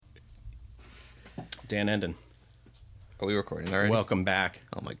Dan Enden. Are we recording already? Welcome back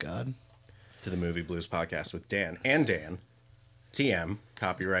Oh my god. to the Movie Blues Podcast with Dan and Dan. TM,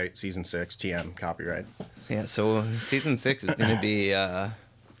 copyright, season 6, TM, copyright. Yeah, so season 6 is going to be a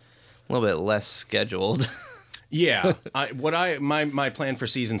little bit less scheduled. Yeah, my plan for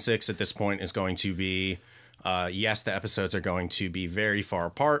season 6 at this point is going to be, yes, the episodes are going to be very far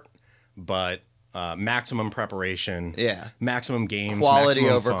apart, but maximum preparation, maximum games, quality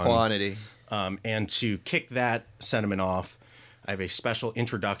maximum over fun. quantity. And to kick that sentiment off, I have a special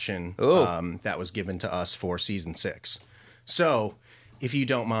introduction that was given to us for season 6. So, if you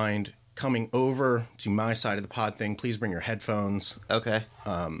don't mind coming over to my side of the pod thing, please bring your headphones. Okay.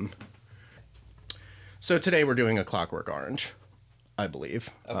 So today we're doing A Clockwork Orange, I believe.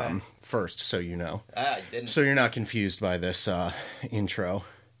 Okay. First, so you know. I didn't. So you're not confused by this intro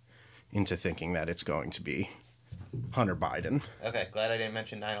into thinking that it's going to be Hunter Biden. Okay, glad I didn't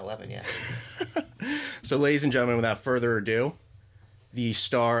mention 9/11 yet. So, ladies and gentlemen, without further ado, the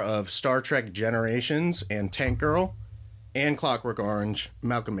star of Star Trek Generations and Tank Girl and Clockwork Orange,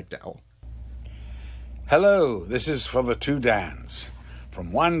 Malcolm McDowell. Hello, this is for the two Dans.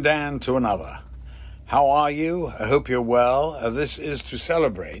 From one Dan to another. How are you? I hope you're well. This is to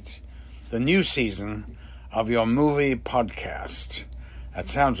celebrate the new season of your movie podcast. That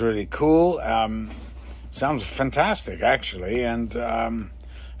sounds really cool. Sounds fantastic, actually, and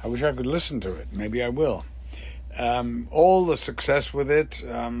I wish I could listen to it. Maybe I will. All the success with it.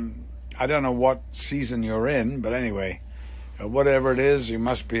 I don't know what season you're in, but anyway, whatever it is, you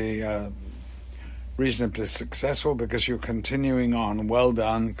must be reasonably successful because you're continuing on. Well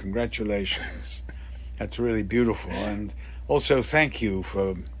done. Congratulations. That's really beautiful. And also thank you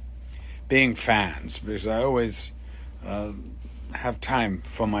for being fans, because I always have time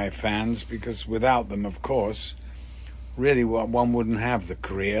for my fans, because without them, of course, really one wouldn't have the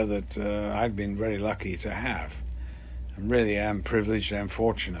career that I've been very lucky to have. I really am privileged and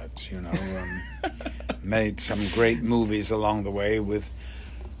fortunate, you know. Made some great movies along the way with,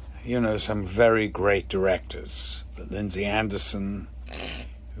 you know, some very great directors. Lindsay Anderson,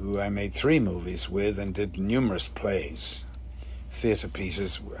 who I made 3 movies with and did numerous plays, theater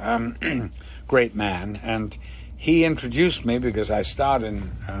pieces. Great man. And he introduced me because I starred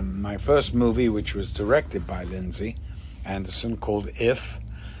in my first movie, which was directed by Lindsay Anderson, called If.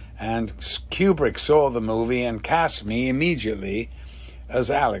 And Kubrick saw the movie and cast me immediately as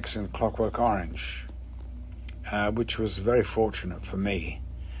Alex in Clockwork Orange, which was very fortunate for me.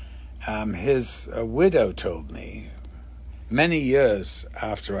 His widow told me, many years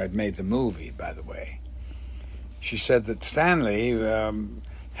after I'd made the movie, by the way, she said that Stanley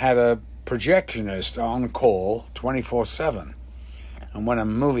had a projectionist on call 24/7. And when a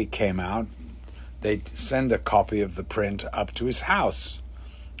movie came out, they'd send a copy of the print up to his house,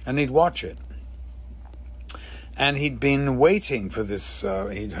 and he'd watch it. And he'd been waiting for this.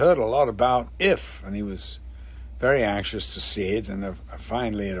 He'd heard a lot about If, and he was very anxious to see it, and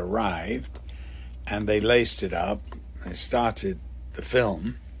finally it arrived, and they laced it up. They started the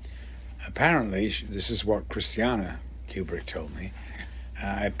film. Apparently, this is what Christiana Kubrick told me,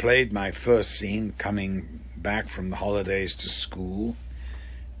 I played my first scene coming back from the holidays to school,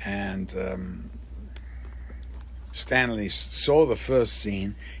 and Stanley saw the first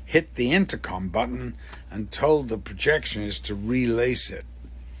scene, hit the intercom button, and told the projectionist to relace it.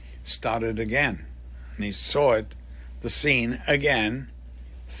 Start it again. And he saw it, the scene, again,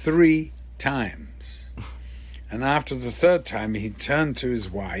 3 times. And after the 3rd time, he turned to his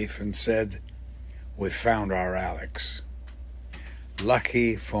wife and said, "We've found our Alex."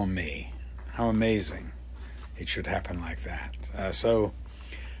 Lucky for me. How amazing it should happen like that.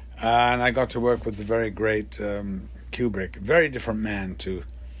 And I got to work with the very great Kubrick, very different man to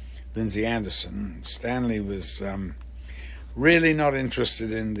Lindsay Anderson. Stanley was really not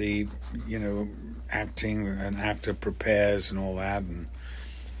interested in the, you know, acting, an actor prepares and all that, and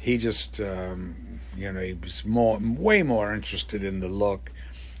he just, you know, he was way more interested in the look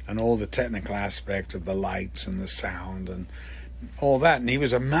and all the technical aspect of the lights and the sound and all that, and he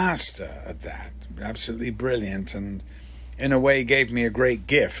was a master at that, absolutely brilliant, and in a way gave me a great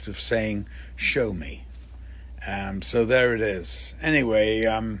gift of saying, "Show me." So there it is. Anyway,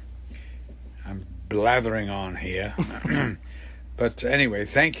 I'm blathering on here. But anyway,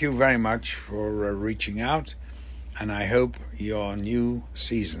 thank you very much for reaching out, and I hope your new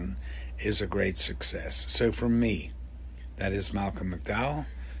season is a great success. So from me, that is Malcolm McDowell,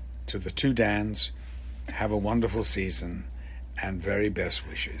 to the two Dans, have a wonderful season, and very best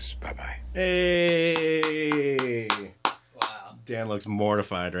wishes. Bye-bye. Hey! Wow. Dan looks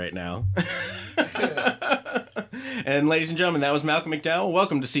mortified right now. And ladies and gentlemen, that was Malcolm McDowell.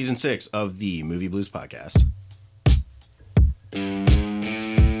 Welcome to Season 6 of the Movie Blues Podcast.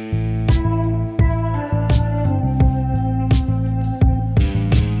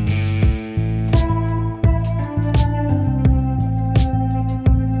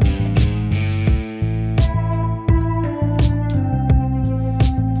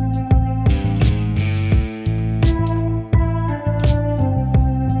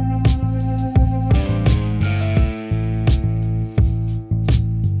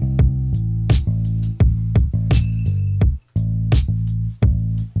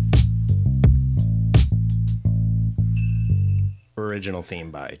 Original theme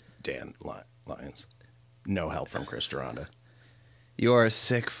by Dan Lyons. No help from Chris Duranda. You are a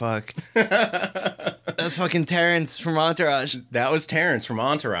sick fuck. That's fucking Terrence from Entourage. That was Terrence from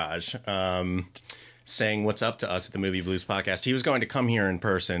Entourage saying what's up to us at the Movie Blues Podcast. He was going to come here in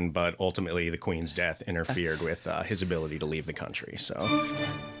person, but ultimately the Queen's death interfered with his ability to leave the country. So...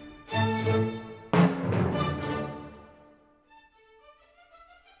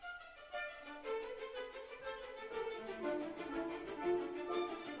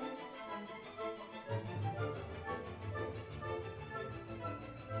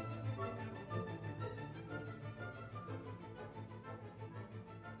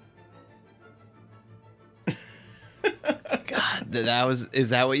 Is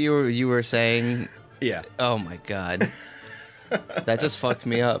that what you were saying? Yeah. Oh my god. That just fucked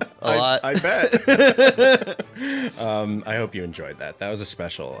me up a lot. I bet. I hope you enjoyed that. That was a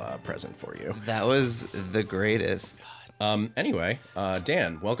special present for you. That was the greatest. Anyway,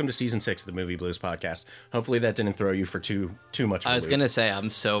 Dan, welcome to Season 6 of the Movie Blues Podcast. Hopefully that didn't throw you for too much of a I was loop. gonna say, I'm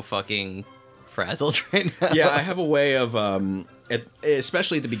so fucking frazzled right now. Yeah, I have a way of...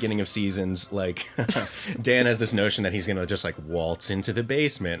 especially at the beginning of seasons, like Dan has this notion that he's gonna just like waltz into the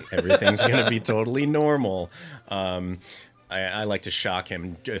basement. Everything's gonna be totally normal. I like to shock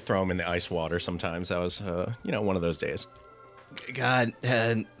him, throw him in the ice water sometimes. That was, one of those days. God,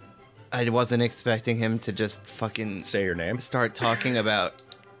 I wasn't expecting him to just fucking Say your name. start talking about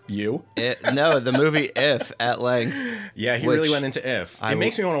You? no, the movie If at length. Yeah, he really went into If. It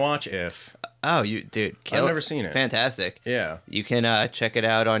makes me want to watch If. Oh, you dude, I've never seen it. Fantastic. Yeah. You can check it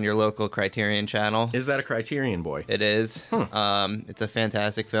out on your local Criterion channel. Is that a Criterion boy? It is. It's a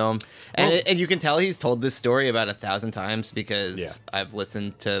fantastic film, and and you can tell he's told this story about 1,000 times because I've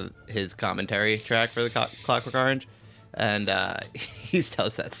listened to his commentary track for the Clockwork Orange, and he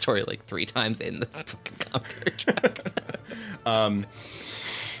tells that story like 3 times in the fucking commentary track.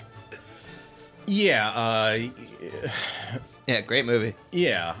 Yeah, great movie.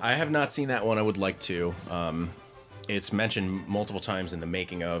 Yeah, I have not seen that one. I would like to. It's mentioned multiple times in the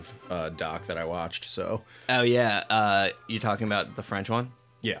making of doc that I watched. So. Oh yeah, you're talking about the French one?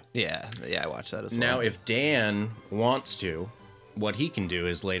 Yeah. Yeah, I watched that as well. Now, if Dan wants to, what he can do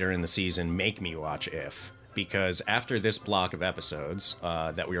is later in the season make me watch If, because after this block of episodes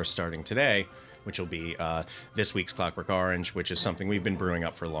that we are starting today, which will be this week's Clockwork Orange, which is something we've been brewing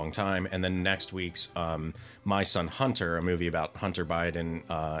up for a long time, and then next week's My Son Hunter, a movie about Hunter Biden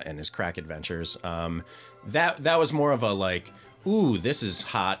and his crack adventures. That was more of a like, ooh, this is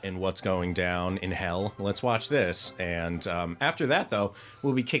hot and what's going down in hell. Let's watch this. And after that, though,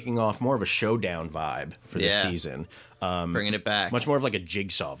 we'll be kicking off more of a showdown vibe for this season. Bringing it back. Much more of like a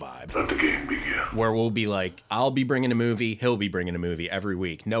Jigsaw vibe. Let the game begin. Where we'll be like, I'll be bringing a movie, he'll be bringing a movie every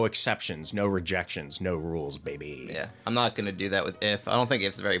week. No exceptions, no rejections, no rules, baby. Yeah, I'm not going to do that with If. I don't think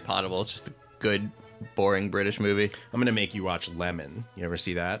If's very potable. It's just a good, boring British movie. I'm going to make you watch Lemon. You ever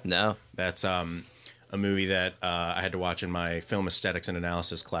see that? No. That's a movie that I had to watch in my film aesthetics and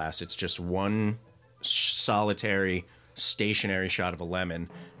analysis class. It's just one solitary, stationary shot of a lemon,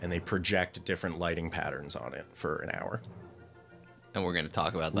 and they project different lighting patterns on it for an hour. And we're going to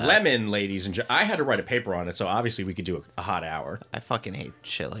talk about that. Lemon, ladies and gentlemen. I had to write a paper on it, so obviously we could do a hot hour. I fucking hate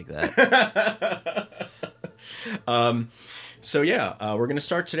shit like that. We're going to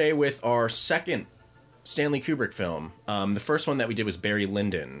start today with our second Stanley Kubrick film. The first one that we did was Barry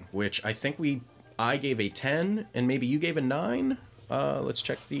Lyndon, which I think I gave a 10, and maybe you gave a 9. Let's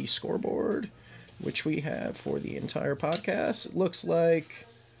check the scoreboard, which we have for the entire podcast. It looks like...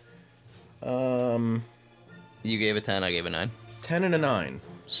 You gave a 10, I gave a 9. 10 and a 9.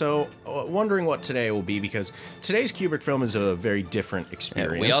 So, wondering what today will be, because today's Kubrick film is a very different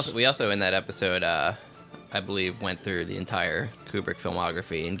experience. Yeah, we also in that episode, I believe, went through the entire Kubrick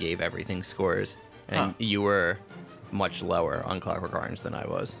filmography and gave everything scores. And you were much lower on Clockwork Orange than I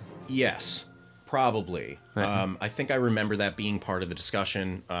was. Yes, probably. I think I remember that being part of the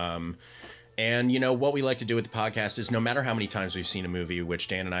discussion. And, what we like to do with the podcast is no matter how many times we've seen a movie, which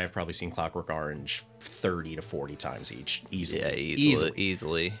Dan and I have probably seen Clockwork Orange 30 to 40 times each, easily. Yeah,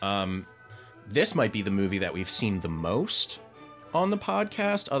 easily. This might be the movie that we've seen the most on the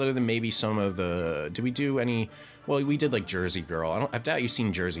podcast, other than maybe some of the... Did we do any... Well, we did like Jersey Girl. I doubt you've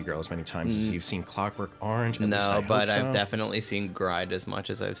seen Jersey Girl as many times as you've seen Clockwork Orange. No, but I've definitely seen Grind as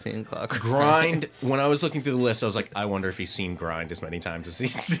much as I've seen Clockwork Grind. When I was looking through the list, I was like, I wonder if he's seen Grind as many times as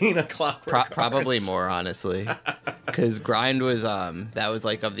he's seen a Clockwork Orange. Probably more, honestly. Because Grind was, that was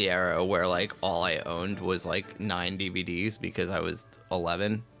like of the era where like all I owned was like 9 DVDs because I was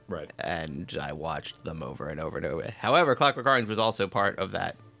 11. Right. And I watched them over and over and over. However, Clockwork Orange was also part of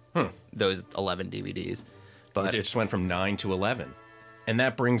that, those 11 DVDs. But it just went from 9 to 11. And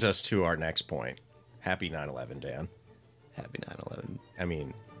that brings us to our next point. Happy 9/11, Dan. Happy 9/11. I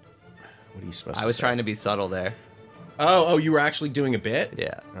mean, what are you supposed to say? I was trying to be subtle there. Oh, you were actually doing a bit?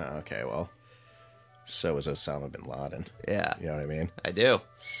 Yeah. Oh, okay, well, so was Osama bin Laden. Yeah. You know what I mean? I do.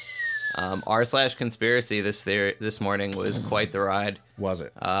 r/conspiracy this morning was quite the ride. Was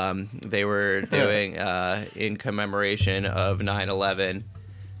it? They were doing, in commemoration of 9/11,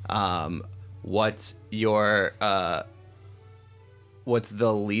 what's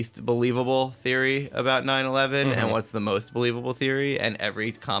the least believable theory about 9/11 and what's the most believable theory? And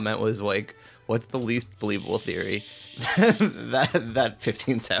every comment was like, what's the least believable theory? that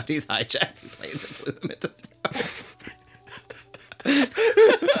 15 Saudis hijacked the plane and flew them into the towers.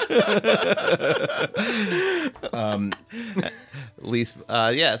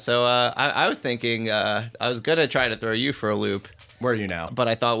 So I was thinking I was gonna try to throw you for a loop. Where are you now? But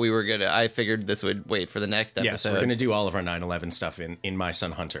I thought I figured this would wait for the next episode. Yes, we're going to do all of our 9/11 stuff in My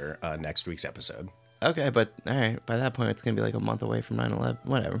Son Hunter next week's episode. Okay, but all right, by that point, it's going to be like a month away from 9/11.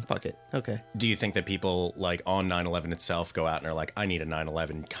 Whatever, fuck it. Okay. Do you think that people, like, on 9/11 itself go out and are like, I need a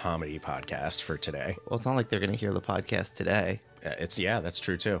 9/11 comedy podcast for today? Well, it's not like they're going to hear the podcast today. That's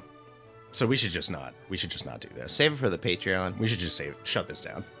true, too. So we should just not do this. Save it for the Patreon. We should just shut this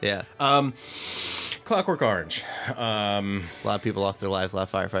down. Yeah. Clockwork Orange. A lot of people lost their lives, a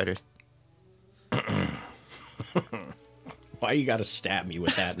lot of firefighters. Why you gotta stab me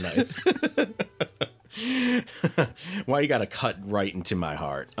with that knife? Why you gotta cut right into my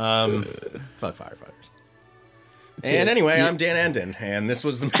heart? Fuck firefighters. And anyway, I'm Dan Endon, and this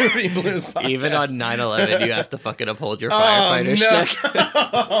was the Movie Blues Podcast. Even on 9/11, you have to fucking uphold your firefighter stick.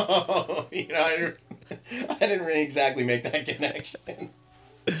 I didn't really exactly make that connection.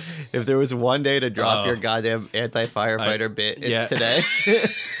 If there was one day to drop your goddamn anti-firefighter bit, it's today.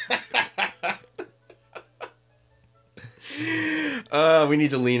 We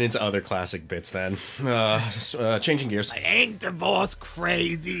need to lean into other classic bits then. Changing gears. I ain't divorce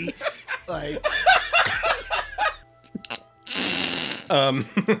crazy. Like...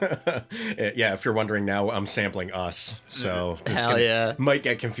 if you're wondering now, I'm sampling Us, so this might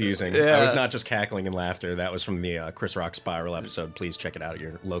get confusing. Yeah. I was not just cackling in laughter. That was from the Chris Rock Spiral episode. Please check it out at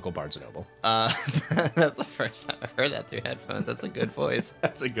your local Barnes & Noble. That's the first time I've heard that through headphones. That's a good voice.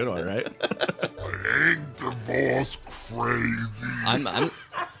 That's a good one, right? I ain't divorce crazy.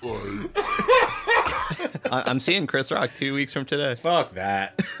 I'm seeing Chris Rock 2 weeks from today. Fuck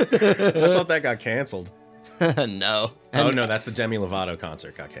that. I thought that got canceled. No. No, that's the Demi Lovato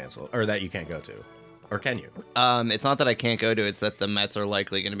concert got canceled. Or that you can't go to. Or can you? It's not that I can't go to it, it's that the Mets are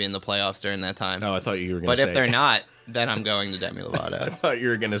likely going to be in the playoffs during that time. Oh, I thought you were going to say... But if they're not, then I'm going to Demi Lovato. I thought you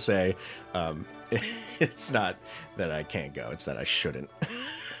were going to say, it's not that I can't go, it's that I shouldn't.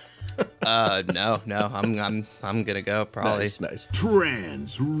 No, I'm gonna go, probably. Nice.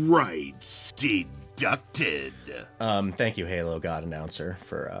 Trans rights deducted. Thank you, Halo God Announcer,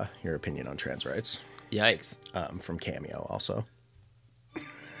 for your opinion on trans rights. Yikes. From Cameo, also.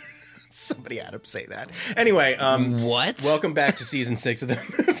 Somebody had to say that. Anyway, what? Welcome back to season 6 of the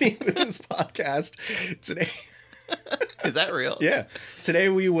Movie Blues Podcast. Today, is that real? Yeah. Today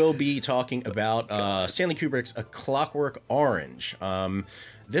we will be talking about Stanley Kubrick's A Clockwork Orange.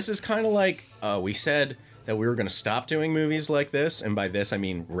 This is kind of like we said that we were going to stop doing movies like this, and by this I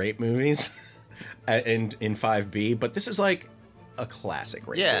mean rape movies, in 5B. But this is like a classic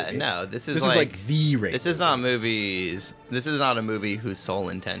rape movie. Yeah, no, this is like the rape. This is not movies. This is not a movie whose sole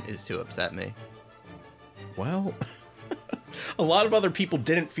intent is to upset me. Well, a lot of other people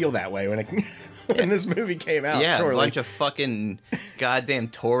didn't feel that way when this movie came out. Yeah, surely. A bunch of fucking goddamn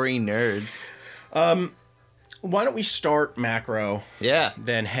Tory nerds. Why don't we start macro? Yeah.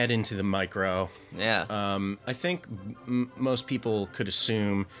 Then head into the micro. Yeah. I think most people could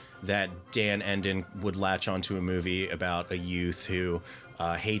assume that Dan Endon would latch onto a movie about a youth who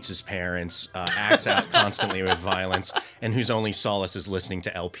hates his parents, acts out constantly with violence, and whose only solace is listening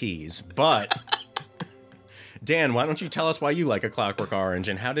to LPs. But, Dan, why don't you tell us why you like A Clockwork Orange,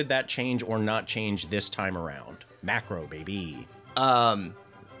 and how did that change or not change this time around? Macro, baby.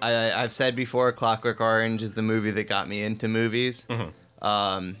 I've said before, Clockwork Orange is the movie that got me into movies.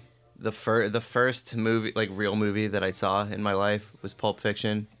 Mm-hmm. The first movie, like real movie that I saw in my life was Pulp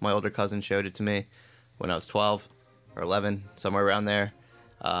Fiction. My older cousin showed it to me when I was 12 or 11, somewhere around there.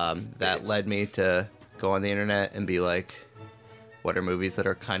 That led me to go on the internet and be like, what are movies that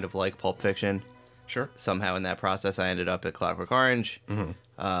are kind of like Pulp Fiction? Sure. Somehow in that process, I ended up at Clockwork Orange. Mm-hmm.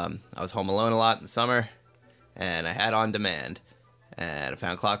 I was home alone a lot in the summer, and I had On Demand. And I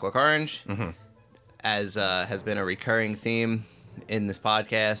found Clockwork Orange, as has been a recurring theme in this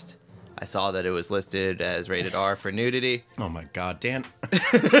podcast. I saw that it was listed as rated R for nudity. Oh my God, Dan.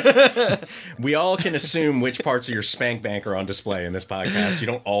 We all can assume which parts of your spank bank are on display in this podcast. You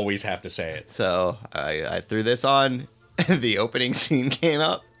don't always have to say it. So I threw this on, the opening scene came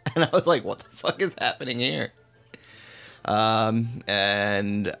up, and I was like, what the fuck is happening here?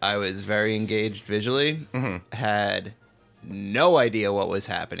 And I was very engaged visually, had no idea what was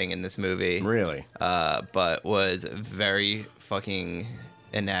happening in this movie. Really? But was very fucking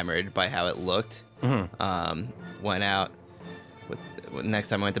enamored by how it looked. Went out next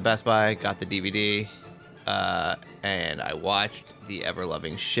time I went to Best Buy, got the DVD, and I watched the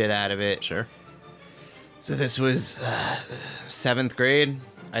ever-loving shit out of it. Sure. So this was 7th grade.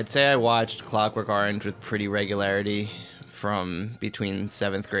 I'd say I watched Clockwork Orange with pretty regularity from between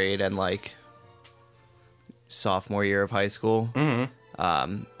 7th grade and like sophomore year of high school.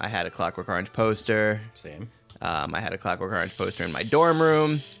 I had a Clockwork Orange poster. Same. I had a Clockwork Orange poster in my dorm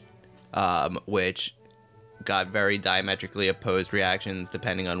room, which got very diametrically opposed reactions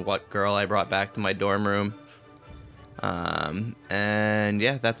depending on what girl I brought back to my dorm room. And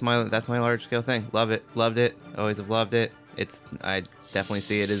yeah, that's my large scale thing. Love it, loved it, always have loved it. I definitely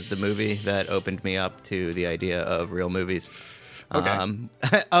see it as the movie that opened me up to the idea of real movies. Okay.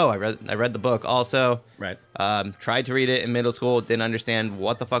 I read the book also. Right. Tried to read it in middle school. Didn't understand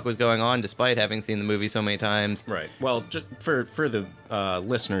what the fuck was going on, despite having seen the movie so many times. Right. Well, just for the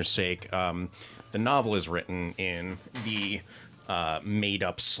listeners' sake, the novel is written in the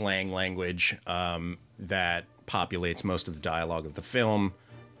made-up slang language that populates most of the dialogue of the film.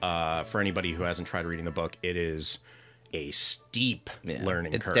 For anybody who hasn't tried reading the book, it is a steep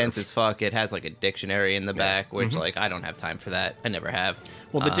learning curve. It's dense as fuck. It has like a dictionary in the back, which like I don't have time for that. I never have.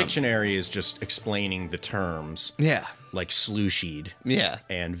 Well, the dictionary is just explaining the terms. Yeah. Like slushid. Yeah.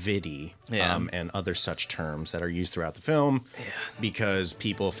 And vidi. Yeah. And other such terms that are used throughout the film. Yeah. Because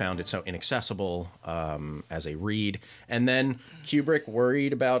people found it so inaccessible as a read. And then Kubrick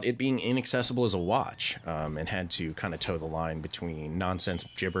worried about it being inaccessible as a watch and had to kind of toe the line between nonsense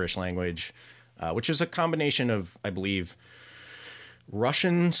gibberish language, which is a combination of, I believe,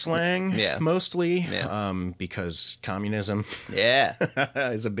 Russian slang, mostly, because communism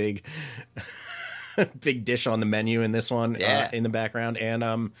is a big dish on the menu in this one, in the background.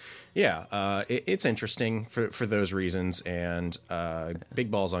 And it's interesting for those reasons, and big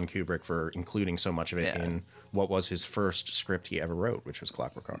balls on Kubrick for including so much of it in what was his first script he ever wrote, which was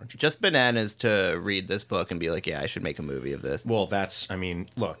Clockwork Orange. Just bananas to read this book and be like, I should make a movie of this. Well,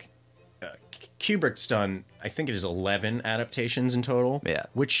 look, Kubrick's done, I think it is 11 adaptations in total. Yeah.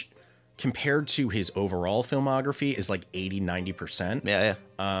 Which, compared to his overall filmography, is like 80-90%. Yeah.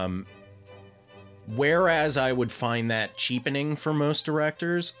 Whereas I would find that cheapening for most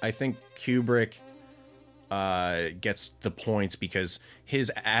directors, I think Kubrick gets the points because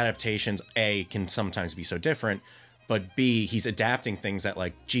his adaptations, A, can sometimes be so different, but B, he's adapting things that,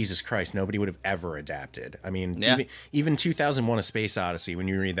 like, Jesus Christ, nobody would have ever adapted. I mean, even 2001: A Space Odyssey, when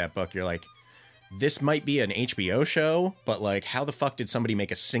you read that book, you're like, this might be an HBO show, but, like, how the fuck did somebody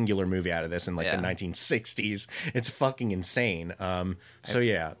make a singular movie out of this in, like, the 1960s? It's fucking insane. And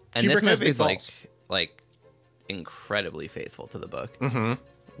Kubrick this movie is, like, incredibly faithful to the book,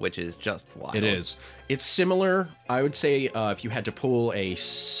 which is just wild. It is. It's similar, I would say, if you had to pull a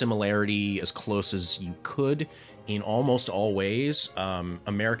similarity as close as you could, in almost all ways,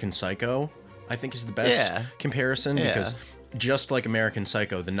 American Psycho, I think, is the best comparison, because just like American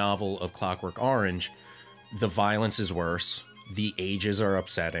Psycho, the novel of Clockwork Orange, the violence is worse, the ages are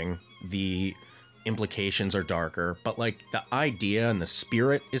upsetting, the implications are darker, but, like, the idea and the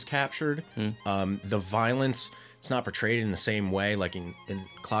spirit is captured. The violence, it's not portrayed in the same way, like in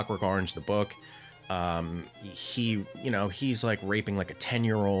Clockwork Orange, the book. He's like raping like a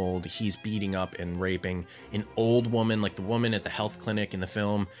 10-year-old. He's beating up and raping an old woman. Like the woman at the health clinic in the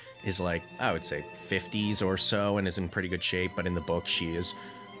film is like, I would say 50s or so and is in pretty good shape. But in the book, she is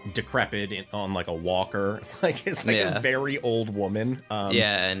decrepit on like a walker. Like it's like a very old woman.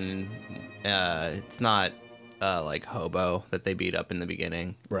 And it's not like hobo that they beat up in the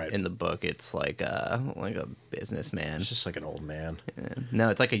beginning. Right. In the book, it's like a businessman. It's just like an old man. Yeah. No,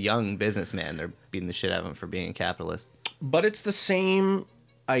 it's like a young businessman. They're beating the shit out of him for being a capitalist. But it's the same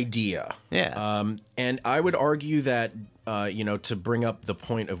idea. Yeah. And I would argue that, to bring up the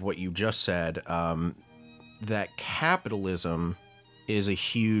point of what you just said, that capitalism is a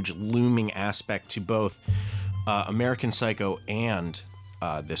huge looming aspect to both American Psycho and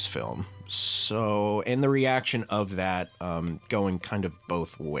this film. So, and the reaction of that going kind of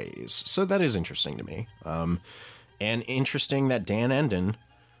both ways. So that is interesting to me. And interesting that Dan Endon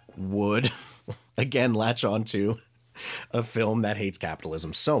would, again, latch onto a film that hates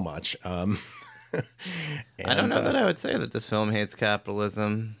capitalism so much. I don't know that I would say that this film hates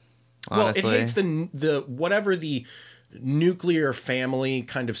capitalism, honestly. Well, it hates the whatever the nuclear family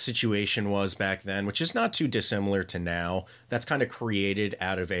kind of situation was back then, which is not too dissimilar to now. That's kind of created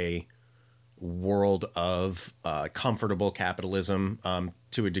out of a world of comfortable capitalism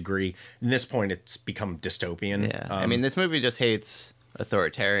to a degree. At this point, it's become dystopian. Yeah, I mean, this movie just hates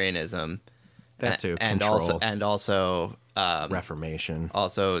authoritarianism. That too, and also Reformation.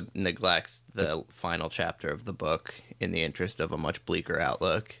 Also neglects the final chapter of the book in the interest of a much bleaker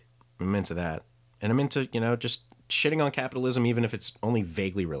outlook. I'm into that, and I'm into just shitting on capitalism, even if it's only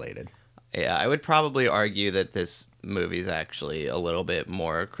vaguely related. Yeah, I would probably argue that this movie is actually a little bit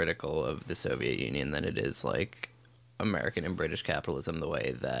more critical of the Soviet Union than it is like American and British capitalism, the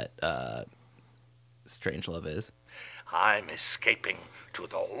way that Strangelove is. I'm escaping to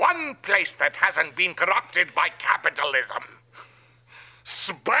the one place that hasn't been corrupted by capitalism.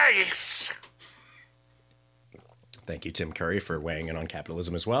 Space! Thank you, Tim Curry, for weighing in on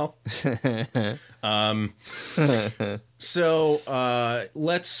capitalism as well. So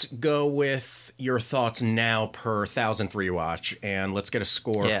let's go with your thoughts now per 1,000th rewatch, and let's get a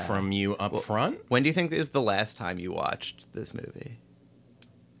score from you up front. When do you think is the last time you watched this movie?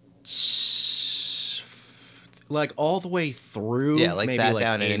 Like all the way through? Yeah, like maybe sat like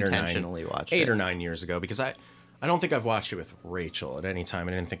down and intentionally watched it. 8 or 9 years ago, because I don't think I've watched it with Rachel at any time.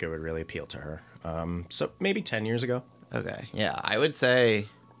 I didn't think it would really appeal to her. So maybe 10 years ago. Okay, yeah, I would say...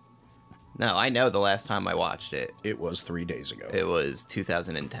 No, I know the last time I watched it. It was 3 days ago. It was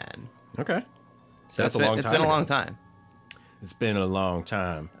 2010. Okay. So That's a long time. It's been a long time. It's been a long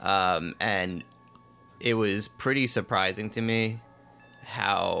time. And it was pretty surprising to me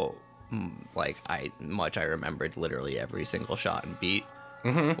how much I remembered literally every single shot and beat,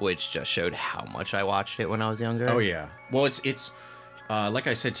 which just showed how much I watched it when I was younger. Oh yeah. Well, it's like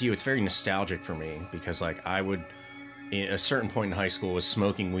I said to you, it's very nostalgic for me because like I would, at a certain point in high school, was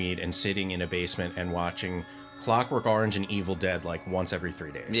smoking weed and sitting in a basement and watching Clockwork Orange and Evil Dead like once every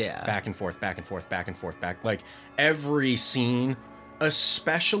 3 days. Yeah. Back and forth, back and forth, back and forth, back. Like every scene,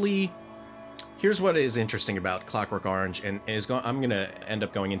 especially. Here's what is interesting about Clockwork Orange, and I'm going to end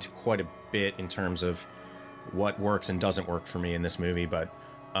up going into quite a bit in terms of what works and doesn't work for me in this movie, but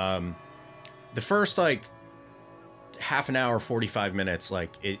the first like half an hour, 45 minutes,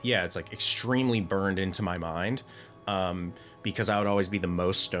 it's like extremely burned into my mind because I would always be the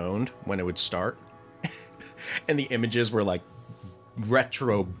most stoned when it would start, and the images were like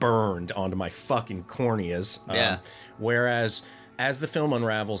retro burned onto my fucking corneas. Whereas as the film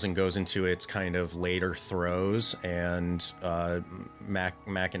unravels and goes into its kind of later throes and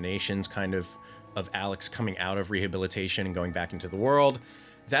machinations kind of Alex coming out of rehabilitation and going back into the world,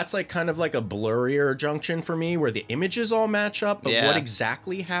 that's like kind of like a blurrier junction for me where the images all match up, but what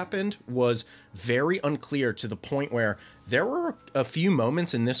exactly happened was very unclear, to the point where there were a few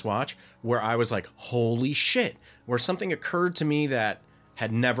moments in this watch where I was like, holy shit, where something occurred to me that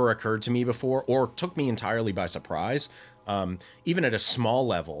had never occurred to me before or took me entirely by surprise. Even at a small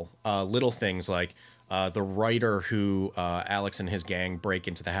level, little things like the writer who Alex and his gang break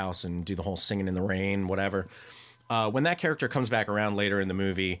into the house and do the whole singing in the rain, whatever. When that character comes back around later in the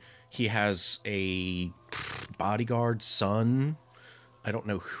movie, he has a bodyguard son. I don't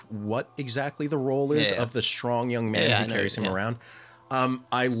know what exactly the role is of the strong young man who carries him around.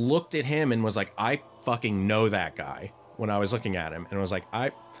 I looked at him and was like, I fucking know that guy when I was looking at him, and was like,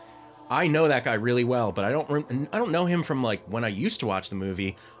 I know that guy really well, but I don't know him from like when I used to watch the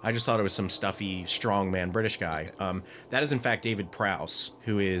movie. I just thought it was some stuffy, strongman British guy. That is in fact David Prowse,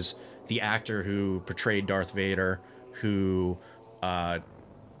 who is the actor who portrayed Darth Vader, who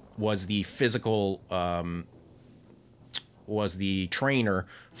was the trainer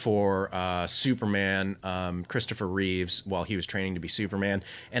for Superman, Christopher Reeves, while he was training to be Superman.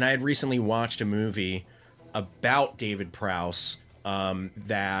 And I had recently watched a movie about David Prowse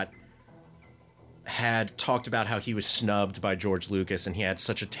that had talked about how he was snubbed by George Lucas, and he had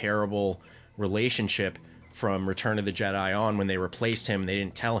such a terrible relationship from Return of the Jedi on. When they replaced him, they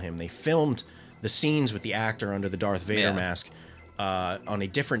didn't tell him. They filmed the scenes with the actor under the Darth Vader mask on a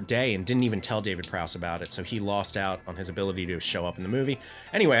different day and didn't even tell David Prowse about it, so he lost out on his ability to show up in the movie.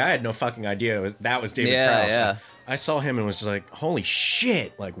 Anyway, I had no fucking idea that was David Prowse. Yeah. I saw him and was just like, holy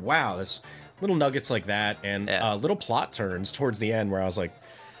shit, like, wow, there's little nuggets like that, and little plot turns towards the end where I was like,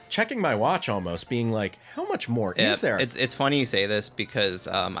 checking my watch almost, being like, how much more is there? It's funny you say this because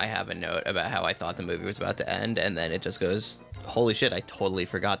I have a note about how I thought the movie was about to end, and then it just goes, holy shit, I totally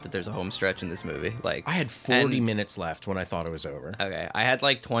forgot that there's a home stretch in this movie. Like, I had 40 minutes left when I thought it was over. Okay, I had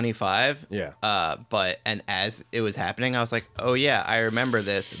like 25. Yeah. And as it was happening, I was like, oh yeah, I remember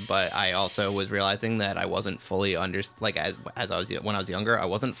this, but I also was realizing that I wasn't fully when I was younger, I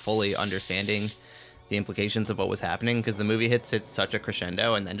wasn't fully understanding the implications of what was happening, because the movie hits such a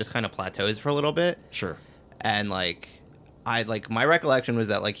crescendo and then just kind of plateaus for a little bit. Sure. And my recollection was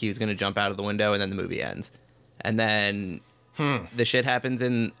that like he was going to jump out of the window and then the movie ends. And then the shit happens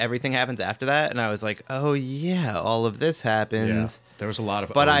and everything happens after that, and I was like, oh yeah, all of this happens. Yeah. There was a lot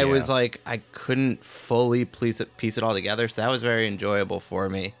of was like, I couldn't fully piece it all together, so that was very enjoyable for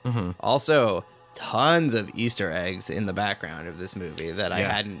me. Mm-hmm. Also, tons of Easter eggs in the background of this movie that I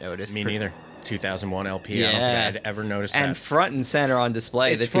hadn't noticed. Me neither. 2001 LP. Yeah. I don't think I had ever noticed that. And front and center on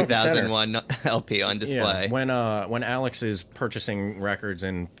display, the 2001 LP on display. Yeah. When Alex is purchasing records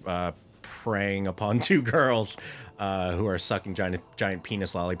and preying upon two girls who are sucking giant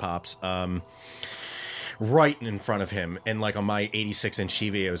penis lollipops right in front of him, and like on my 86-inch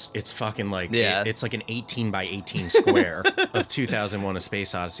TV, it's fucking like it's like an 18 by 18 square of 2001: A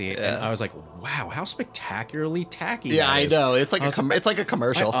Space Odyssey, and I was like, wow, how spectacularly tacky. Yeah, I know. It's like it's like a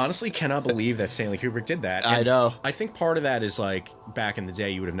commercial. I honestly cannot believe that Stanley Kubrick did that. I know. I think part of that is like back in the day,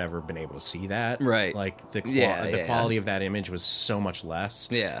 you would have never been able to see that. Right. Like the quality of that image was so much less.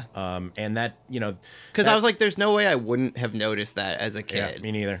 Yeah. And that, because I was like, there's no way I wouldn't have noticed that as a kid. Yeah,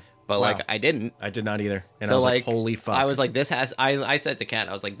 me neither. But like, I didn't. I did not either. And so I was like, holy fuck. I was like, I said to Kat,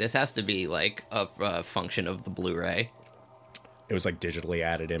 I was like, this has to be like a function of the Blu-ray. It was like digitally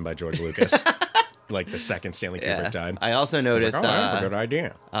added in by George Lucas. Like the second Stanley Kubrick died. I also noticed. That's a good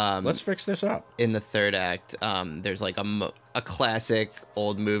idea. Let's fix this up. In the third act, there's like a classic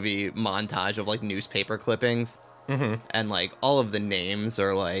old movie montage of like newspaper clippings. Mm-hmm. And like all of the names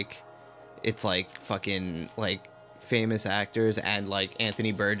are like, it's like fucking like famous actors, and like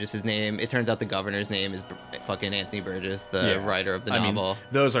Anthony Burgess's name. It turns out the governor's name is fucking Anthony Burgess, the writer of the novel.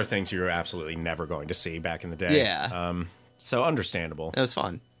 Those are things you're absolutely never going to see back in the day. Yeah. So understandable. It was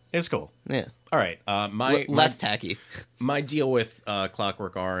fun. It's cool. Yeah. All right. Less tacky. My deal with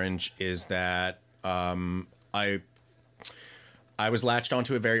Clockwork Orange is that I was latched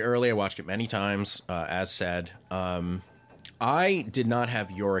onto it very early. I watched it many times, as said. I did not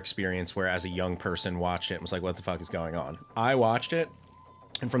have your experience where as a young person watched it and was like, what the fuck is going on? I watched it,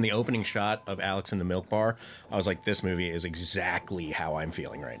 and from the opening shot of Alex in the milk bar, I was like, this movie is exactly how I'm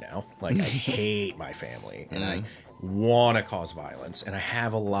feeling right now. Like, I hate my family, and I want to cause violence, and I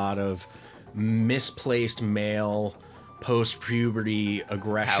have a lot of misplaced male post-puberty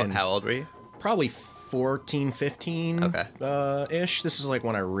aggression. How old were you? Probably 14, 15 ish. This is like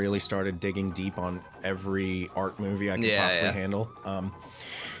when I really started digging deep on every art movie I could possibly handle.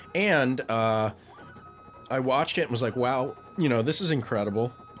 And I watched it and was like, wow, this is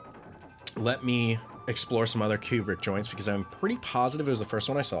incredible. Let me explore some other Kubrick joints, because I'm pretty positive it was the first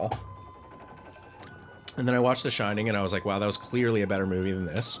one I saw. And then I watched The Shining and I was like, wow, that was clearly a better movie than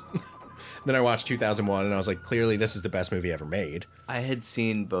this. Then I watched 2001 and I was like, clearly this is the best movie ever made. I had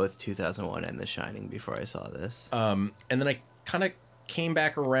seen both 2001 and The Shining before I saw this. And then I kind of came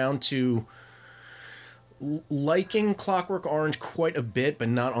back around to liking Clockwork Orange quite a bit, but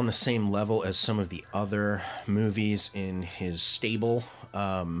not on the same level as some of the other movies in his stable.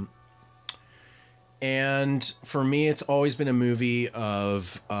 And for me, it's always been a movie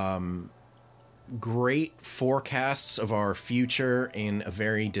of great forecasts of our future in a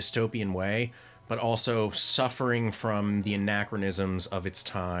very dystopian way, but also suffering from the anachronisms of its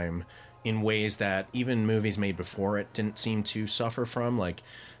time in ways that even movies made before it didn't seem to suffer from. Like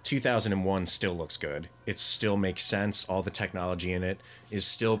 2001 still looks good. It still makes sense. All the technology in it is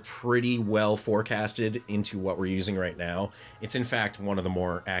still pretty well forecasted into what we're using right now. It's in fact one of the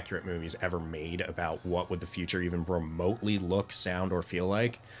more accurate movies ever made about what would the future even remotely look, sound, or feel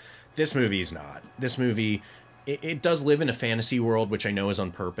like. This movie is not. This movie, it does live in a fantasy world, which I know is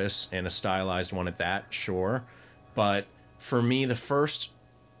on purpose, and a stylized one at that, sure. But for me, the first,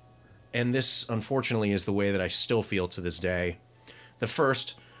 and this unfortunately is the way that I still feel to this day, the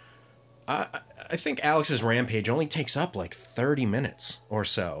first, I think Alex's rampage only takes up like 30 minutes or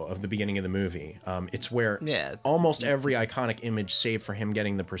so of the beginning of the movie. It's where almost every iconic image, save for him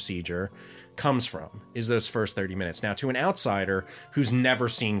getting the procedure, comes from, is those first 30 minutes. Now, to an outsider who's never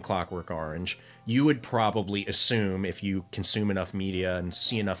seen Clockwork Orange, you would probably assume, if you consume enough media and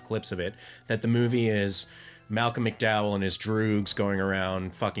see enough clips of it, that the movie is Malcolm McDowell and his droogs going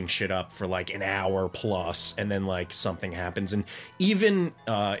around fucking shit up for like an hour plus, and then like something happens. And even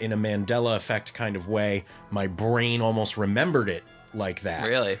in a Mandela effect kind of way, my brain almost remembered it like that.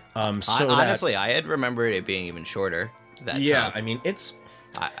 Really? Honestly, I had remembered it being even shorter. I mean, it's...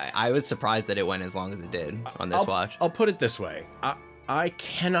 I was surprised that it went as long as it did on this watch. I'll put it this way. I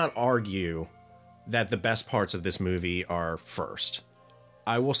cannot argue that the best parts of this movie are first.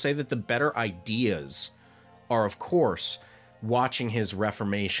 I will say that the better ideas are, of course, watching his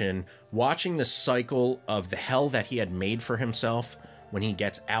reformation, watching the cycle of the hell that he had made for himself when he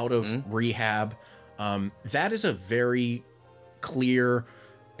gets out of rehab. That is a very clear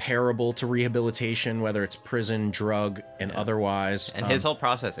parable to rehabilitation, whether it's prison, drug, and otherwise. And his whole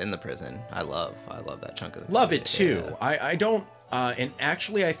process in the prison, I love that chunk of the love movie. It too. Yeah. I don't. And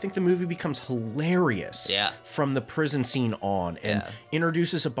actually, I think the movie becomes hilarious from the prison scene on, and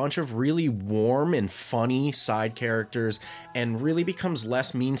introduces a bunch of really warm and funny side characters, and really becomes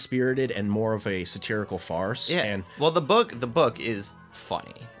less mean-spirited and more of a satirical farce. Yeah. And well, the book is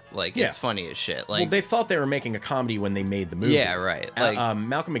funny. Like, it's funny as shit. Like, well, they thought they were making a comedy when they made the movie. Yeah, right. Like,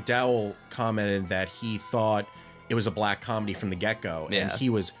 Malcolm McDowell commented that he thought it was a black comedy from the get-go, and he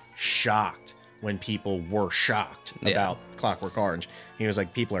was shocked when people were shocked about Clockwork Orange. He was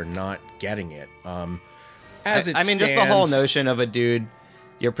like, people are not getting it. Just the whole notion of a dude,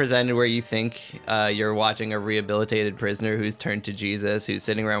 you're presented where you think you're watching a rehabilitated prisoner who's turned to Jesus, who's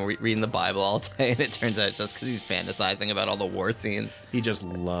sitting around reading the Bible all day, and it turns out it's just because he's fantasizing about all the war scenes. He just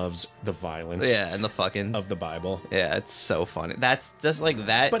loves the violence. And the fucking... of the Bible. Yeah, it's so funny. That's just like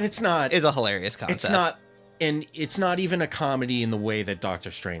that. But it's not... is a hilarious concept. It's not... And it's not even a comedy in the way that Doctor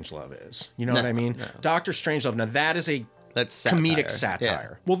Strangelove is. You know what I mean? No. Doctor Strangelove, now that's comedic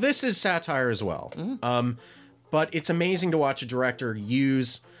satire. Yeah. Well, this is satire as well. But it's amazing to watch a director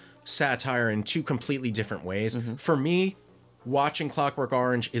use satire in two completely different ways. For me, watching Clockwork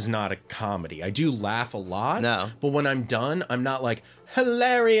Orange is not a comedy. I do laugh a lot. No. But when I'm done, I'm not like,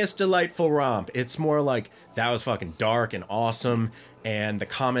 hilarious, delightful romp. It's more like, that was fucking dark and awesome. And the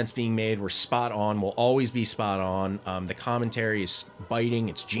comments being made were spot on, will always be spot on. The commentary is biting,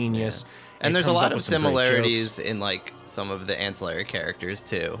 it's genius. Yeah. And there's a lot of similarities in like some of the ancillary characters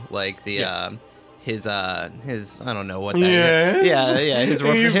too. Like the his I don't know what that is.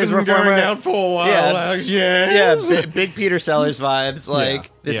 His reformer out for a while. Big Peter Sellers vibes. Like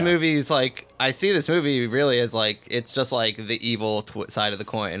this movie's like, I see this movie really as like, it's just like the evil side of the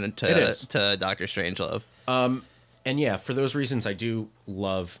coin to Doctor Strangelove. And yeah, for those reasons, I do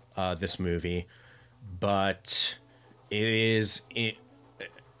love this movie, but it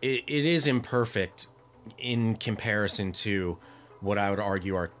is imperfect in comparison to what I would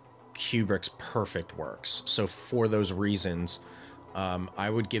argue are Kubrick's perfect works. So for those reasons, I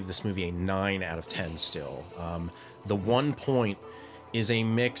would give this movie a 9 out of 10 still. The 1 point is a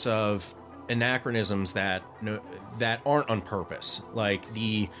mix of anachronisms that aren't on purpose, like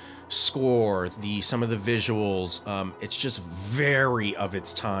the score, some of the visuals. It's just very of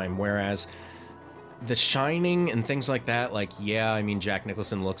its time, whereas The Shining and things like that, like, yeah, I mean, Jack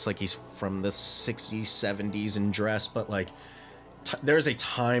Nicholson looks like he's from the 60s, 70s in dress, but like there's a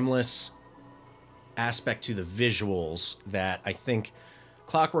timeless aspect to the visuals that I think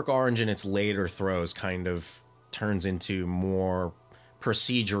Clockwork Orange in its later throes kind of turns into more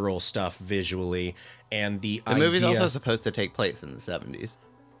procedural stuff visually. And the movie's also supposed to take place in the 70s.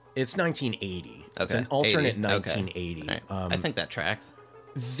 It's 1980. Okay. It's an alternate 80. 1980. Okay. Right. I think that tracks.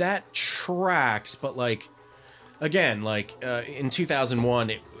 That tracks, but like, again, like in 2001,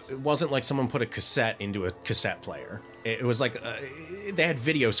 it wasn't like someone put a cassette into a cassette player. It was like they had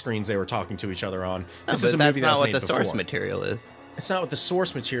video screens they were talking to each other on. This is a movie that's not what the source material is. It's not what the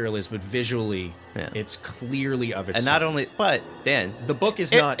source material is, but visually, it's clearly of its. And not only, but Dan, the book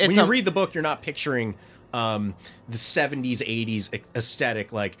is not. When you read the book, you're not picturing the 70s, 80s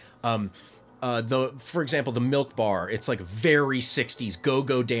aesthetic. Like, for example, the Milk Bar. It's like very 60s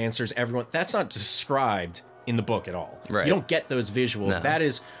go-go dancers. Everyone. That's not described in the book at all. Right. You don't get those visuals. No. That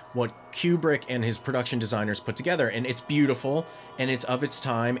is what Kubrick and his production designers put together, and it's beautiful and it's of its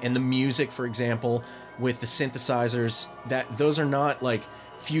time. And the music, for example, with the synthesizers, those are not like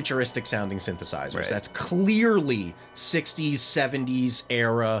futuristic sounding synthesizers. Right. That's clearly 60s, 70s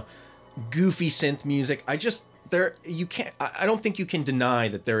era goofy synth music. I don't think you can deny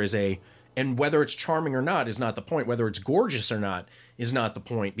that there is and whether it's charming or not is not the point. Whether it's gorgeous or not is not the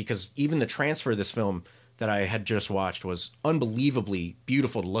point, because even the transfer of this film that I had just watched was unbelievably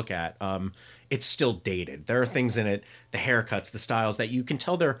beautiful to look at. It's still dated. There are things in it, the haircuts, the styles, that you can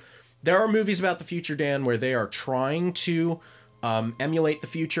tell there are movies about the future, Dan, where they are trying to emulate the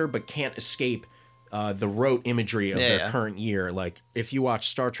future but can't escape the rote imagery of their current year. Like, if you watch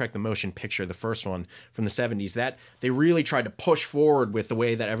Star Trek The Motion Picture, the first one from the 70s, that they really tried to push forward with the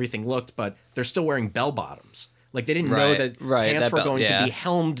way that everything looked, but they're still wearing bell bottoms. Like, they didn't know that pants were going to be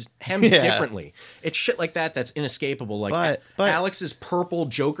hemmed differently. It's shit like that that's inescapable. Like, but Alex's purple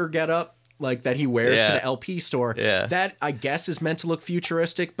Joker getup, like, that he wears to the LP store, that, I guess, is meant to look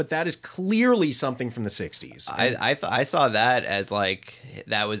futuristic, but that is clearly something from the 60s. I saw that as, like,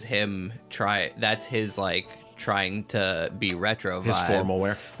 that was him that's his, like, trying to be retro vibe. His formal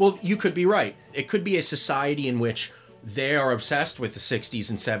wear. Well, you could be right. It could be a society in which they are obsessed with the 60s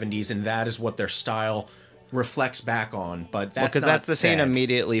and 70s, and that is what their style reflects back on, but that's because that's the scene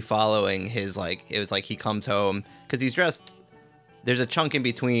immediately following his, like, it was like he comes home because he's dressed. There's a chunk in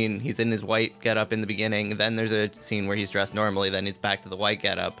between. He's in his white getup in the beginning. Then there's a scene where he's dressed normally. Then he's back to the white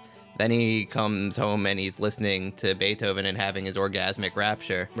getup. Then he comes home and he's listening to Beethoven and having his orgasmic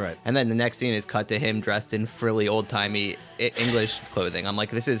rapture. Right. And then the next scene is cut to him dressed in frilly old timey English clothing. I'm like,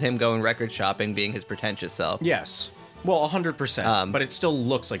 this is him going record shopping, being his pretentious self. Yes. Well, 100%. But it still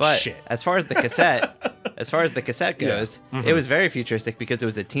looks like shit. As far as the cassette goes, it was very futuristic because it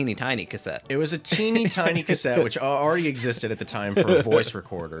was a teeny tiny cassette. It was a teeny tiny cassette, which already existed at the time for voice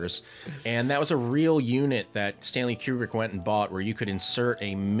recorders. And that was a real unit that Stanley Kubrick went and bought, where you could insert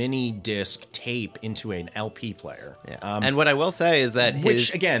a mini disc tape into an LP player. Yeah. And what I will say is that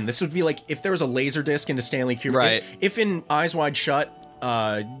which, again, this would be like if there was a laser disc into Stanley Kubrick. Right. If in Eyes Wide Shut,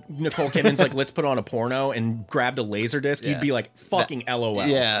 Nicole Kidman's like, let's put on a porno, and grabbed a laser disc, you'd be like, fucking LOL.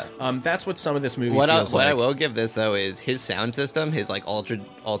 Yeah. That's what some of this movie feels like. What I will give this, though, is his sound system, his, like,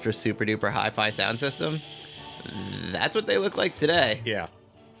 ultra super duper hi-fi sound system. That's what they look like today. Yeah.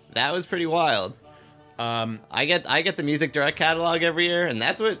 That was pretty wild. I get the music direct catalog every year, and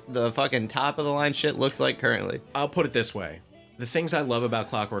that's what the fucking top of the line shit looks like currently. I'll put it this way. The things I love about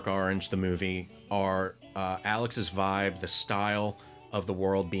Clockwork Orange, the movie, are Alex's vibe, the style of the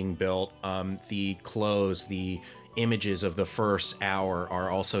world being built, the clothes, the images of the first hour are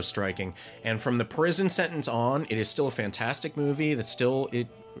also striking. And from the prison sentence on, it is still a fantastic movie. It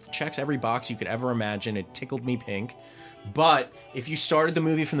checks every box you could ever imagine. It tickled me pink. But if you started the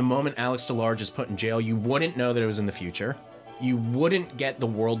movie from the moment Alex DeLarge is put in jail, you wouldn't know that it was in the future. You wouldn't get the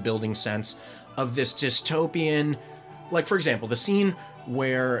world building sense of this dystopian, like, for example, the scene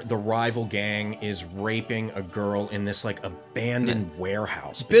where the rival gang is raping a girl in this, like, abandoned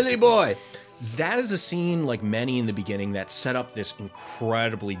warehouse. Billy Boy! That is a scene, like many in the beginning, that set up this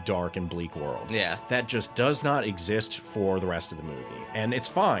incredibly dark and bleak world. Yeah. That just does not exist for the rest of the movie. And it's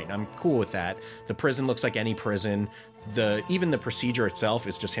fine. I'm cool with that. The prison looks like any prison. Even the procedure itself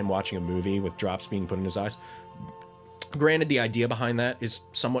is just him watching a movie with drops being put in his eyes. Granted, the idea behind that is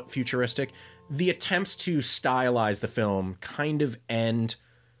somewhat futuristic. The attempts to stylize the film kind of end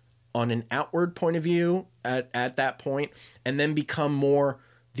on an outward point of view at that point, and then become more,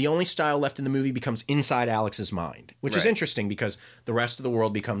 the only style left in the movie becomes inside Alex's mind, which is interesting because the rest of the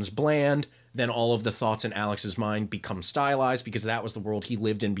world becomes bland. Then all of the thoughts in Alex's mind become stylized because that was the world he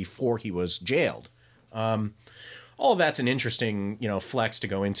lived in before he was jailed. All of that's an interesting, flex to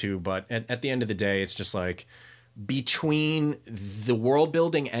go into, but at the end of the day, it's just like, between the world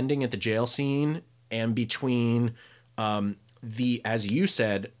building ending at the jail scene and between as you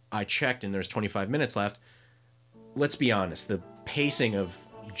said, I checked and there's 25 minutes left. Let's be honest, the pacing of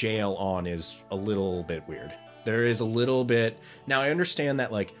jail on is a little bit weird. There is a little bit. Now, I understand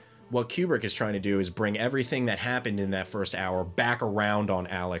that, like, what Kubrick is trying to do is bring everything that happened in that first hour back around on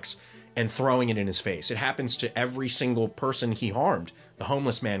Alex and throwing it in his face. It happens to every single person he harmed. The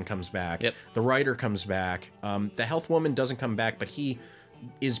homeless man comes back. Yep. The writer comes back. The health woman doesn't come back, but he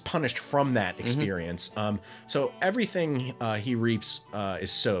is punished from that experience. So everything he reaps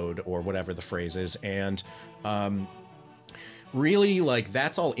is sowed, or whatever the phrase is, and really, like,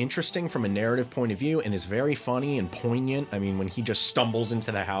 that's all interesting from a narrative point of view, and is very funny and poignant. I mean, when he just stumbles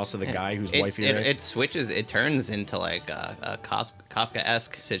into the house of the guy whose wife he raped. It turns into like a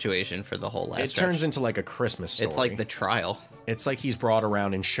Kafka-esque situation for the whole last stretch. Turns into like a Christmas story. It's like the trial. It's like he's brought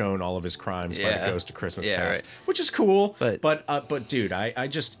around and shown all of his crimes by the ghost of Christmas past, right. which is cool. But dude, I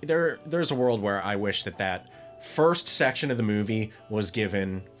just there's a world where I wish that first section of the movie was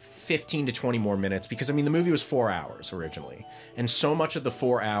given 15 to 20 more minutes, because I mean the movie was 4 hours originally, and so much of the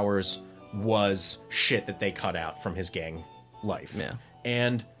 4 hours was shit that they cut out from his gang life. Yeah.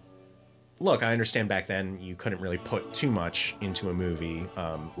 And look, I understand back then you couldn't really put too much into a movie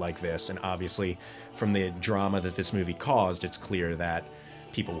like this, and obviously from the drama that this movie caused, it's clear that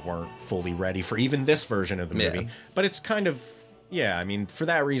people weren't fully ready for even this version of the movie. Yeah. But it's kind of, I mean, for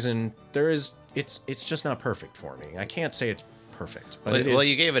that reason, it's just not perfect for me. I can't say it's perfect, but it is. Well,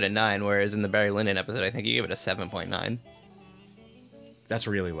 you gave it a 9, whereas in the Barry Lyndon episode, I think you gave it a 7.9. That's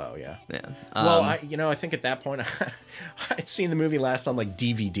really low, yeah. Yeah. Well, I think at that point, I'd seen the movie last on like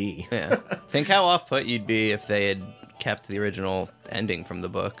DVD. Yeah. Think how off put you'd be if they had kept the original ending from the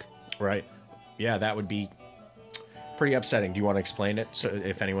book. Right. Yeah, that would be pretty upsetting. Do you want to explain it, so